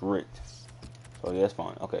 this is strict. So, yeah, that's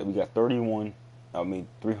fine. Okay, we got $133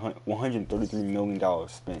 million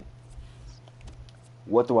spent.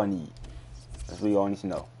 What do I need? That's what you all need to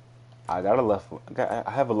know. I got a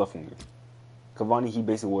I have a left winger. Cavani, he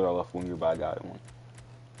basically was our left winger, but I got one.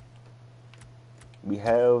 We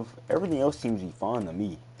have, everything else seems to be fine to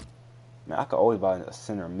me. Man, I could always buy a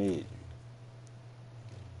center mid.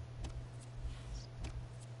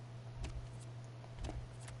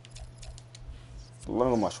 Let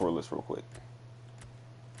me go on my short list real quick.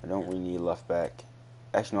 I don't really need a left back.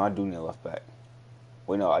 Actually, no, I do need a left back.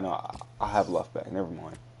 Wait, no, I have a left back. Never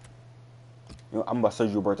mind. You know, I'm about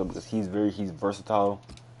Sergio Roberto because he's versatile.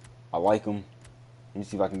 I like him. Let me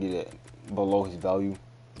see if I can get it below his value.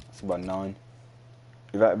 It's about 9.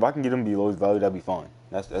 If I can get him below his value, that'd be fine.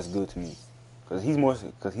 That's good to me. Because he's most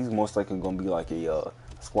likely going to be like a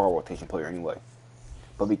squad rotation player anyway.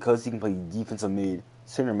 But because he can play defensive mid,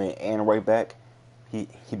 center mid, and right back, he'd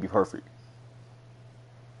be perfect.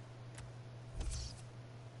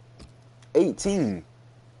 18.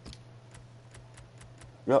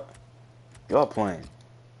 Y'all playing.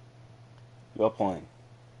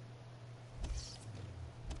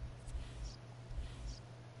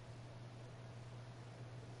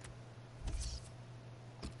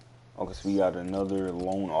 Okay, so we got another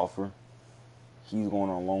loan offer. He's going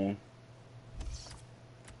on loan.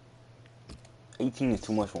 18 is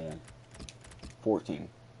too much for him. 14.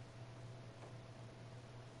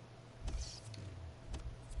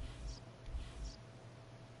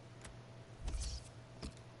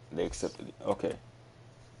 They accepted it. Okay.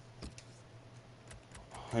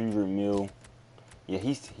 100 mil. Yeah,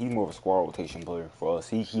 he's more of a squad rotation player for us.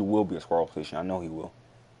 He will be a squad rotation. I know he will.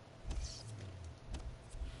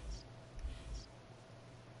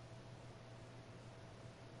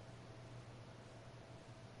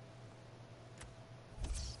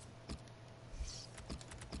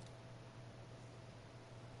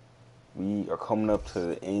 We are coming up to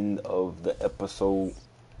the end of the episode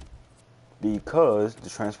because the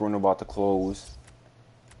transfer window about to close.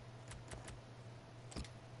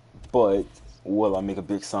 But will I make a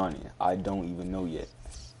big signing? I don't even know yet.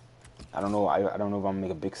 I don't know. I don't know if I'm gonna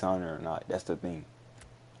make a big signing or not. That's the thing.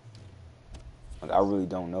 Like, I really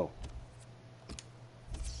don't know.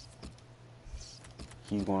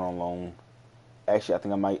 He's going on loan. Actually, I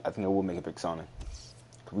think I will make a big signing.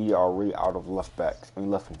 We are already out of left backs. I mean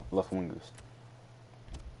left wingers.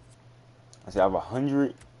 I say I have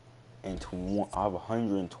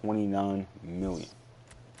 129 million.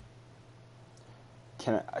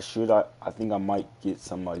 I think I might get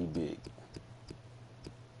somebody big.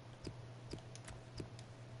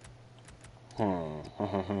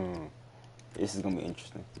 This is gonna be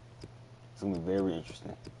interesting. It's gonna be very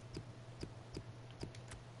interesting.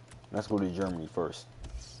 Let's go to Germany first.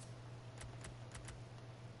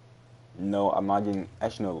 No, I'm not getting.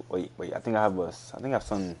 Actually, no. Wait. I think I have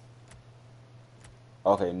some.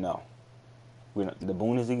 Okay, no. The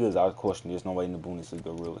Bundesliga is out of question. There's nobody in the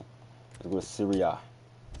Bundesliga really. Let's go to Syria.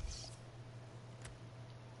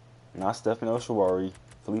 Not Stefan El Shawari.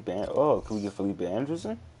 Can we get Felipe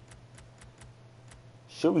Anderson?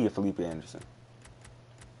 Should we get Felipe Anderson?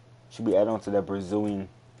 Should we add on to that Brazilian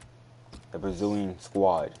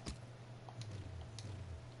squad?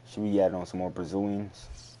 Should we add on some more Brazilians?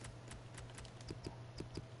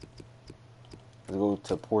 Let's go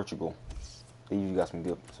to Portugal. They usually got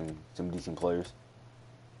some decent players.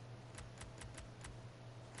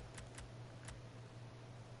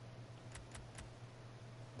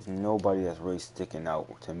 There's nobody that's really sticking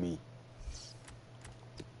out to me.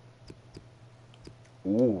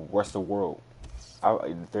 Ooh, rest of the world.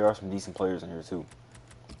 There are some decent players in here too.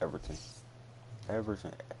 Everton.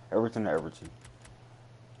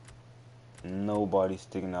 Nobody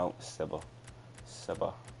sticking out. Seba.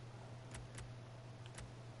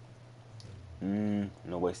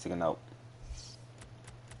 Nobody sticking out.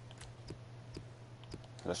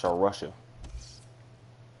 Let's try Russia.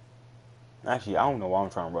 Actually, I don't know why I'm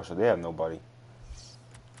trying Russia. They have nobody.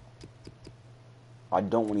 I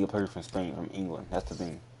don't want to get players from Spain, from England. That's the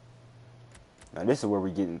thing. Now this is where we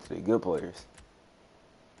get into the good players.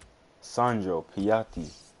 Sandro, Piatti.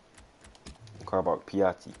 Inquire about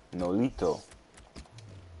Piatti. Nolito.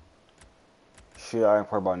 Should I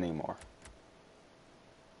inquire about Neymar?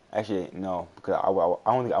 Actually, no, because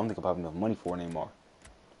I don't think I'll have enough money for Neymar.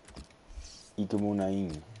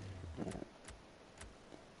 Ikemunaim.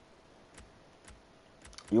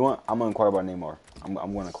 You know what? I'm gonna inquire about Neymar. I'm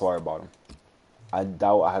gonna inquire about him. I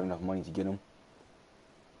doubt I have enough money to get him,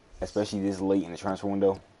 especially this late in the transfer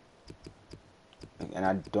window. And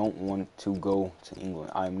I don't want to go to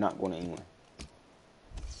England. I am not going to England.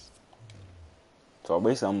 So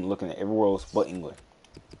basically, I'm looking at everywhere else but England.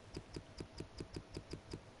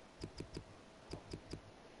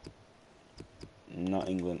 Not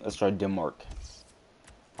England. Let's try Denmark.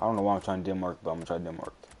 I don't know why I'm trying Denmark, but I'm gonna try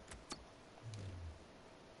Denmark.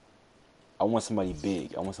 I want somebody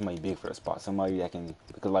big. I want somebody big for that spot. Somebody that can,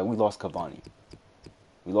 because like we lost Cavani.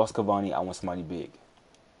 I want somebody big.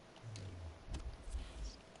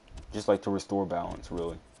 Just like to restore balance,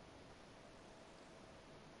 really.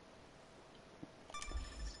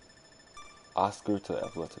 Oscar to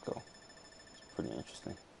Atletico. Pretty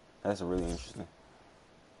interesting. That's really interesting.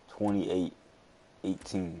 28,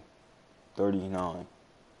 18, 39,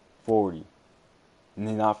 40. And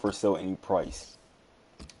they're not for sale any price.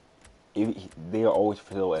 They are always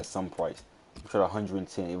for sale at some price. I'm sure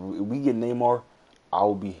 110. If we get Neymar, I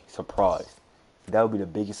will be surprised. That would be the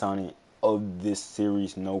biggest signing of this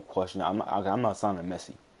series, no question. I'm not signing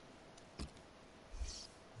Messi.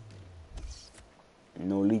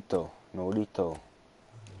 Nolito.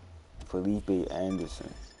 Felipe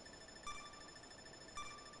Anderson.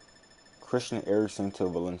 Christian Eriksen to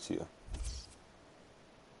Valencia.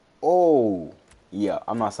 Oh, yeah,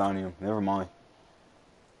 I'm not signing him. Never mind.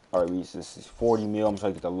 All right, this is 40 mil. I'm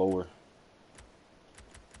trying to get the lower.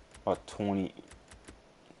 About 20,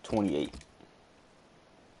 28.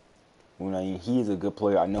 He is a good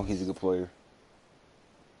player. I know he's a good player.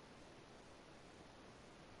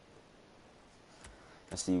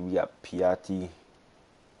 Let's see. We got Piatti,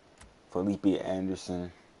 Felipe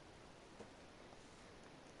Anderson.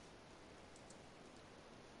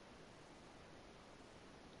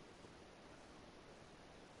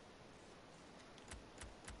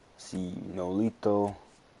 See, Nolito,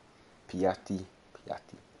 Piatti.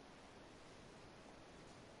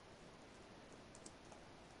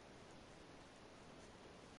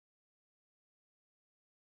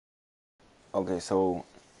 Okay, so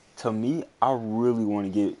to me, I really want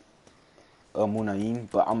to get Munayin,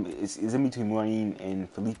 but it's in between Munayin and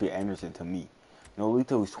Felipe Anderson to me.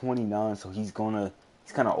 Nolito is 29, so he's kind of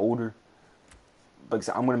older. But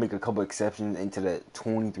I'm gonna make a couple exceptions into the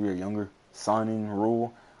 23 or younger signing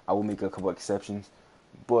rule. I will make a couple exceptions,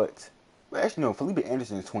 but actually no. Felipe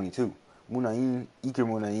Anderson is 22. Iker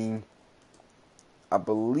Munayin, I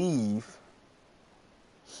believe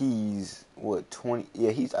he's 20.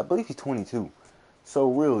 Yeah, I believe he's 22.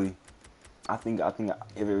 So really, I think if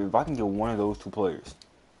I can get one of those two players,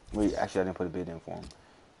 wait, actually I didn't put a bid in for him.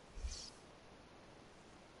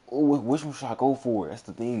 Oh, which one should I go for? That's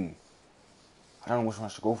the thing. I don't know which one I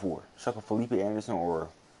should go for. Should I go Felipe Anderson or?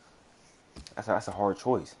 That's a hard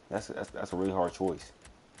choice. That's a really hard choice.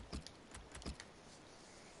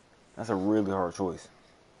 That's a really hard choice.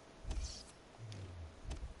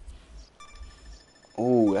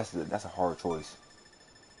 Oh, that's a hard choice.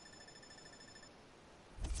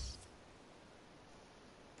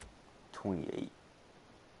 $28.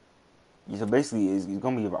 Yeah, so basically, it's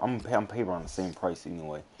gonna be. I'm paying around the same price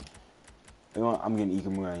anyway. You know, I'm getting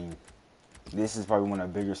Iker Munayin. This is probably one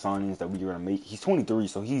of the bigger signings that we're gonna make. He's 23,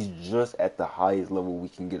 so he's just at the highest level we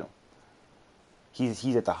can get him.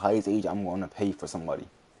 He's at the highest age I'm gonna pay for somebody.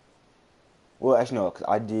 Well, actually no, because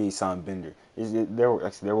I did sign Bender.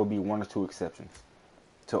 There will be one or two exceptions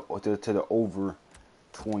to the over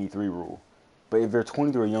 23 rule. But if they're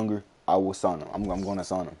 23 or younger, I will sign them. I'm going to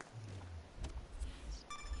sign them.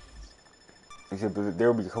 Except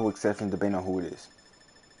there will be a couple exceptions depending on who it is.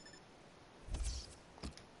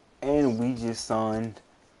 And we just signed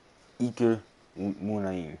Iker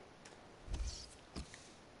Muniain.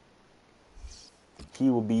 He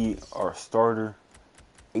will be our starter,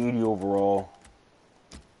 80 overall.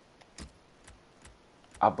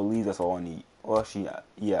 I believe that's all I need. Well, actually,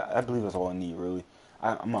 yeah, I believe that's all I need. Really,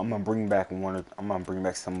 I'm gonna bring back I'm gonna bring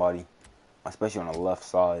back somebody, especially on the left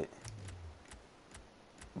side.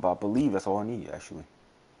 But I believe that's all I need actually.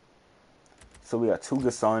 So we got two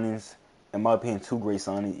good signings. In my opinion, two great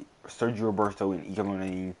signings. Sergio Roberto and Iker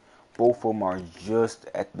Muniain. Both of them are just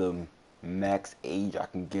at the max age I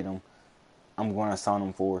can get them. I'm going to sign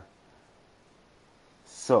them for.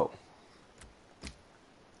 So,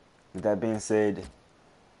 with that being said,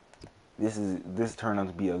 this turned out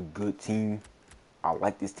to be a good team. I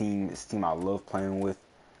like this team. This team I love playing with.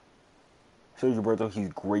 Sergio Roberto, he's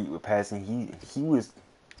great with passing. He was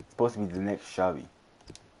supposed to be the next Xavi.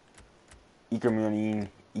 Iker Muniain,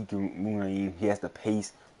 he has the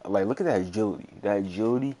pace. Like, look at that agility. That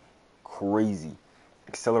agility, crazy.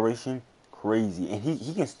 Acceleration, crazy. And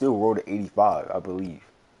he can still roll to 85, I believe.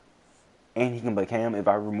 And he can play cam. If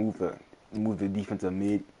I move the defensive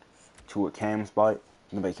mid to a cam spot,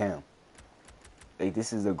 he can play cam. Like,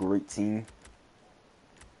 this is a great team.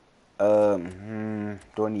 Do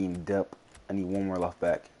I need depth? I need one more left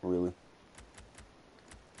back, really.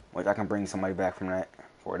 Like, I can bring somebody back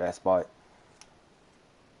for that spot.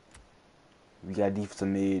 We got defensive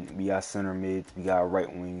mid, we got center mid, we got a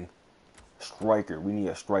right wing. Striker, we need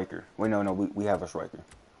a striker. Wait, no, we have a striker.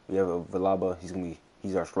 We have a Villalba,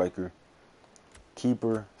 he's our striker.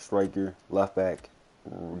 Keeper, striker, left back,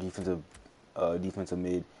 defensive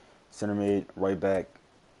mid, center mid, right back,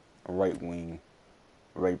 right wing,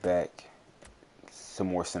 right back, some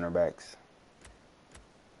more center backs.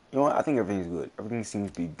 You know what? I think everything's good. Everything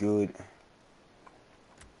seems to be good.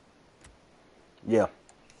 Yeah.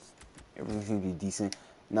 Everything seems to be decent.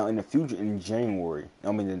 Now, in the future, in January,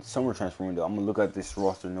 the summer transfer window, I'm going to look at this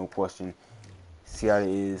roster, no question, see how it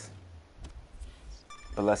is.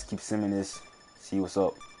 But let's keep simming this, see what's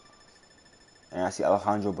up. And I see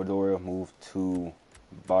Alejandro Bedoya move to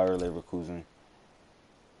Bayer Leverkusen.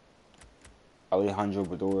 Alejandro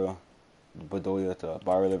Bedoya to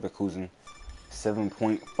Bayer Leverkusen.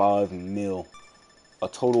 7.5 mil. A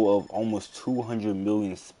total of almost 200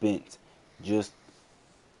 million spent just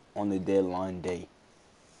on the deadline day.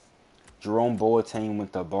 Jerome Boateng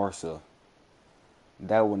went to Barca.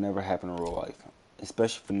 That will never happen in real life.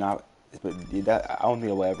 Especially for not. I don't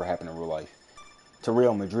think it will ever happen in real life. To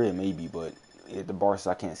Real Madrid, maybe, but at the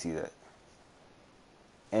Barca, I can't see that.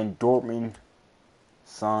 And Dortmund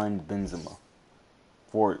signed Benzema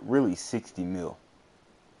for really 60 mil.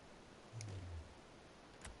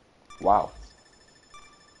 Wow.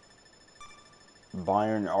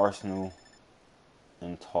 Bayern, Arsenal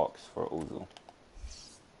in talks for Ozil.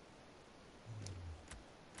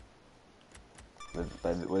 But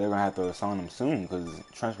they're going to have to sign him soon because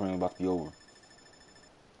transfer is about to be over.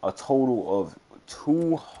 A total of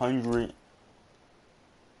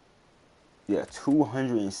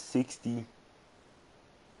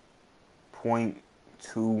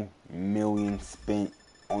 260.2 million spent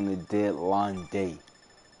on the deadline day.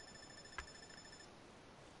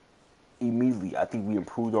 Immediately, I think we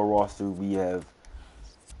improved our roster.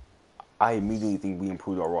 I immediately think we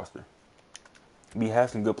improved our roster. We have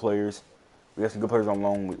some good players. We have some good players on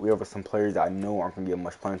loan. We have some players that I know aren't going to get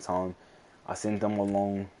much playing time. I sent them on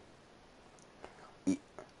loan.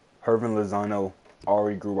 Hervin Lozano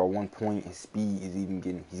already grew by 1 point. His speed is he's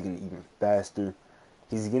getting even faster.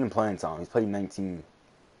 He's getting playing time. He's played 19.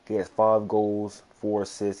 He has 5 goals, 4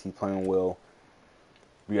 assists. He's playing well.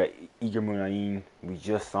 We got Iker Muniain. We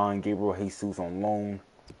just signed Gabriel Jesus on loan.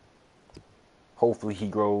 Hopefully he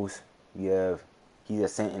grows. He's at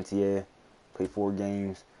Saint Etienne. Played 4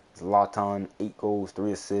 games. Zlatan, 8 goals,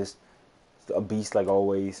 3 assists. A beast like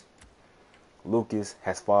always. Lucas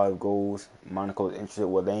has 5 goals. Monaco is interested.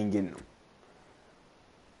 Well, they ain't getting him.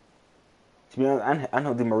 To be honest, I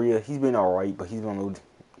know Di Maria. He's been alright, but he's been a little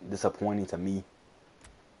disappointing to me.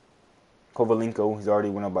 Kovalenko, he's already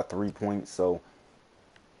went up by 3 points,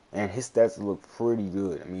 and his stats look pretty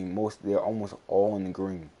good. I mean, they're almost all in the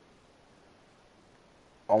green.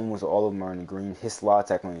 Almost all of them are in the green. His slot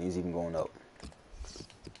tackling is even going up.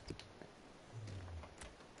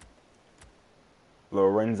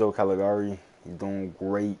 Lorenzo Caligari, he's doing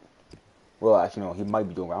great. Well, actually, no, he might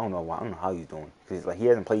be doing. I don't know why. I don't know how he's doing because he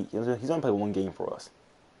hasn't played. He's only played 1 game for us.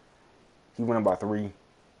 He went about 3.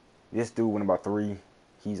 This dude went about 3.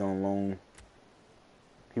 He's on loan.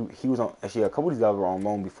 He was on, actually a couple of these guys were on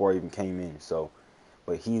loan before I even came in. So,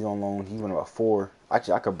 but he's on loan. He's one about 4.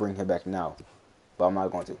 Actually, I could bring him back now, but I'm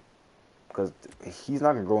not going to because he's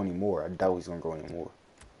not gonna grow anymore. I doubt he's gonna grow anymore.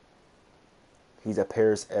 He's at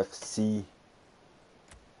Paris FC.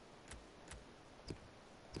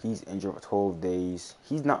 He's injured for 12 days.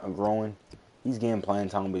 He's not growing. He's getting playing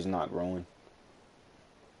time, but he's not growing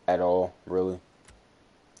at all, really.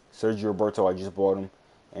 Sergio Roberto, I just bought him,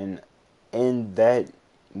 and in that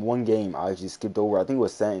one game I just skipped over. I think it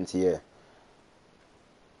was Saint-Etienne.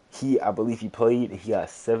 I believe he played, and he got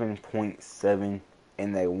 7.7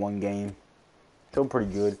 in that one game. Still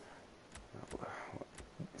pretty good.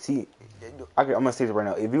 See, I'm gonna say this right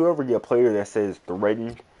now. If you ever get a player that says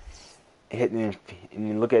threatened, and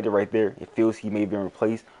then look at it right there, it feels he may have been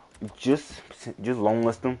replaced. Just loan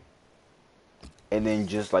list him, and then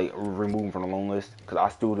just like remove him from the loan list because I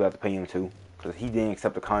still do have to pay him too because he didn't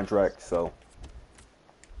accept the contract. So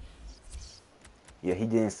yeah, he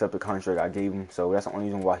didn't accept the contract I gave him. So that's the only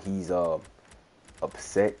reason why he's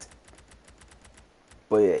upset.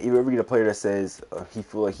 But yeah, if you ever get a player that says he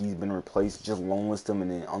feel like he's been replaced, just loan list him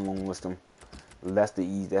and then unloan list him. That's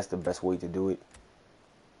the best way to do it.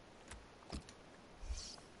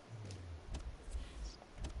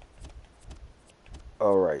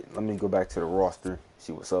 Alright, let me go back to the roster,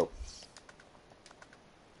 see what's up.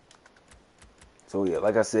 So yeah,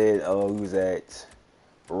 like I said, we was at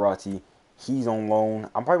Verratti. He's on loan.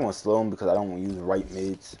 I'm probably going to slow him because I don't want to use right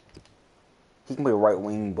mids. He can play right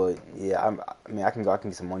wing, but yeah, I mean I can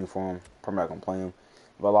get some money for him. Probably not going to play him.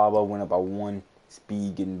 Valaba went up by 1.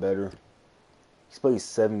 Speed getting better. He's played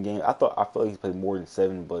 7 games. I feel like he's played more than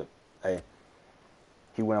 7, but hey,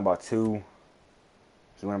 he went up by 2.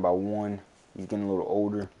 He went up by 1. He's getting a little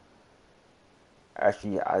older.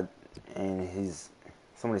 Actually, some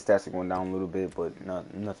of his stats are going down a little bit, but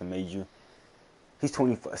nothing major. He's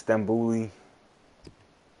 20. Stambouli,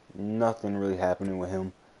 nothing really happening with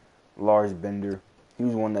him. Lars Bender, he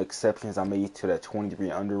was one of the exceptions I made to that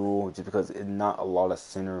 23 under rule, just because it's not a lot of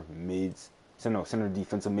center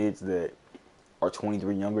defensive mids that are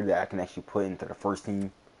 23 younger that I can actually put into the first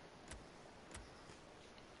team.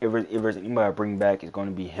 If there's anybody I bring back, it's going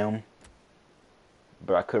to be him.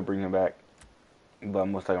 But I could bring him back. But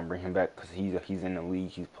I'm most likely gonna bring him back because he's in the league.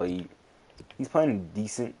 He's playing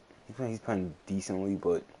decent. He's playing decently.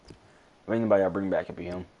 But if anybody I bring back, it'd be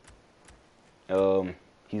him.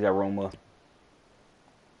 He's at Roma.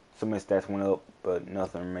 Some of his stats went up, but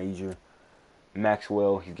nothing major.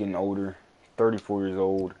 Maxwell, he's getting older. 34 years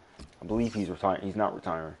old. I believe he's retiring. He's not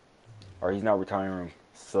retiring, or he's not retiring.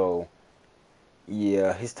 So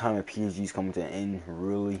yeah, his time at PSG is coming to an end.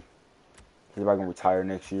 Really. He's probably going to retire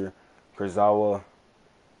next year. Kurzawa,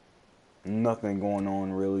 nothing going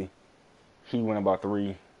on, really. He went about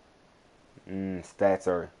 3. Stats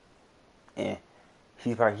are,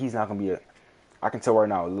 He's not going to be I can tell right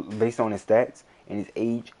now, based on his stats and his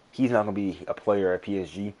age, he's not going to be a player at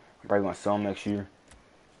PSG. I'm probably going to sell him next year.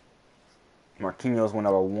 Marquinhos went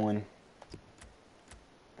about 1.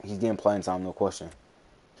 He's getting playing time, no question.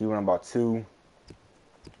 He went about 2.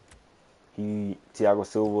 Thiago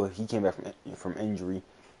Silva, he came back from injury.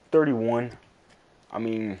 31. I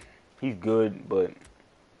mean, he's good, but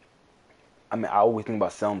I always think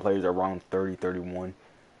about selling players around 30, 31.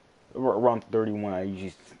 Around 31, I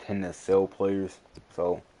usually tend to sell players.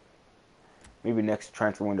 So maybe next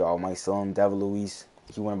transfer window I might sell him. David Luiz,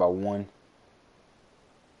 he went about 1.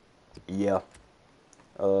 Yeah.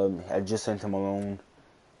 I just sent him a loan.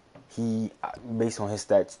 Based on his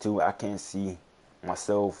stats too, I can't see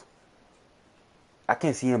him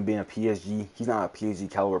being a PSG. He's not a PSG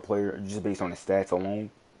caliber player just based on his stats alone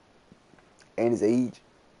and his age.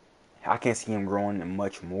 I can't see him growing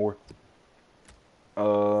much more.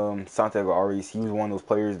 Santiago Arias, he was one of those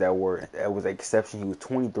players that was an exception. He was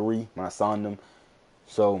 23 when I signed him,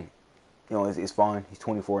 so it's fine. He's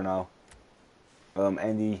 24 now.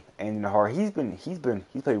 Andy Nahar, he's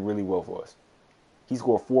played really well for us. He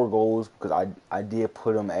scored 4 goals because I did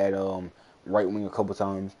put him at right wing a couple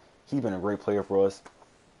times. He's been a great player for us.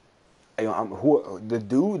 The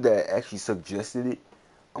dude that actually suggested it,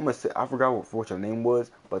 I'm gonna say I forgot what your name was,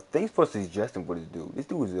 but thanks for suggesting for this dude. This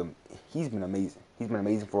dude he's been amazing. He's been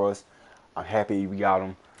amazing for us. I'm happy we got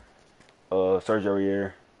him. Serge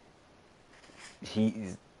Aurier,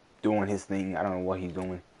 he's doing his thing. I don't know what he's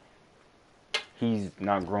doing. He's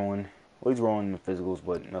not growing. Well, he's growing in the physicals,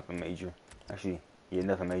 but nothing major. Actually, yeah,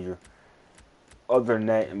 nothing major. Other than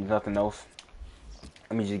that, nothing else.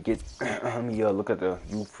 Let me look at the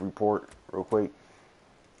youth report real quick.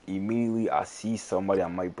 Immediately, I see somebody I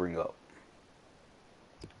might bring up.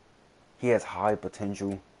 He has high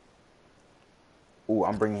potential. Ooh,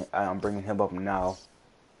 I'm bringing him up now.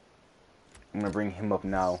 I'm gonna bring him up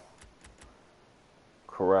now.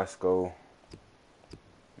 Carrasco.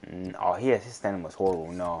 Oh, his standing was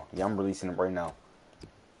horrible. No, yeah, I'm releasing him right now.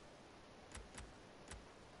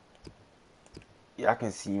 Yeah, I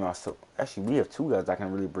can see myself. Actually, we have two guys I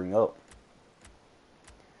can really bring up.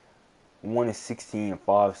 One is 16 and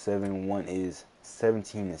 5'7". One is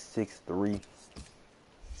 17 and 6'3".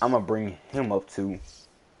 I'm gonna bring him up too,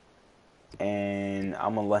 and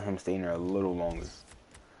I'm gonna let him stay in there a little longer.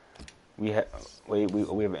 We have we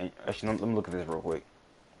have actually. Let me look at this real quick.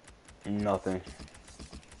 Nothing.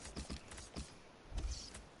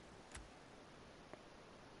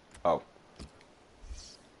 Oh,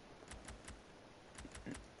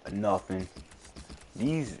 nothing.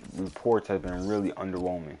 These reports have been really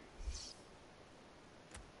underwhelming.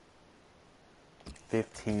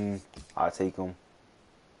 15. I'll take him.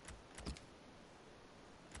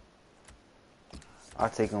 I'll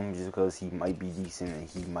take him just because he might be decent and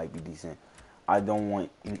he might be decent. I don't want.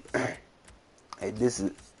 Hey, this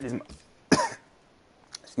is my,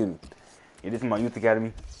 excuse me. Yeah, this is my youth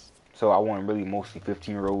academy, so I want really mostly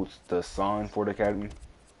 15-year-olds to sign for the academy.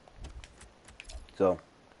 So,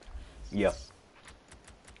 yeah.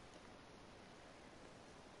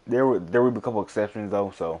 There would be a couple exceptions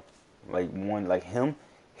though. So, like him,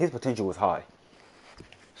 his potential was high.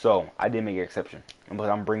 So I did make an exception, but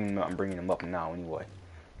I'm bringing him up now anyway.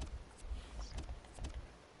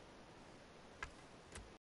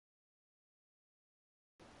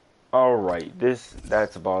 All right,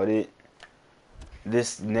 that's about it.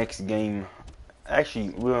 This next game, actually,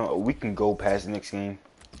 we can go past the next game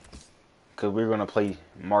because we're gonna play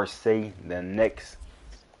Marseille the next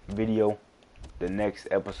video, the next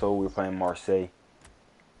episode. We're playing Marseille,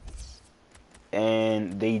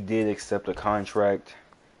 and they did accept a contract.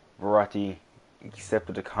 Verratti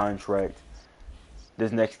accepted the contract.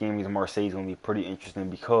 This next game against Marseille is gonna be pretty interesting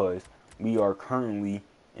because we are currently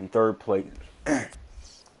in third place.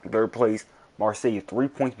 Third place. Marseille is 3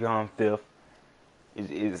 points behind fifth.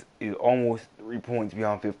 Is almost 3 points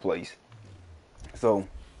behind fifth place. So,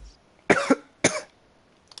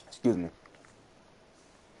 excuse me.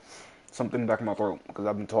 Something back in my throat because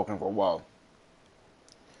I've been talking for a while.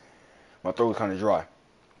 My throat's kind of dry.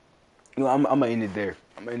 You know, I'm gonna end it there.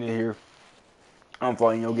 I'm gonna end it here. I'm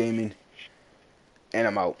Flying Yo Gaming, and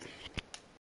I'm out.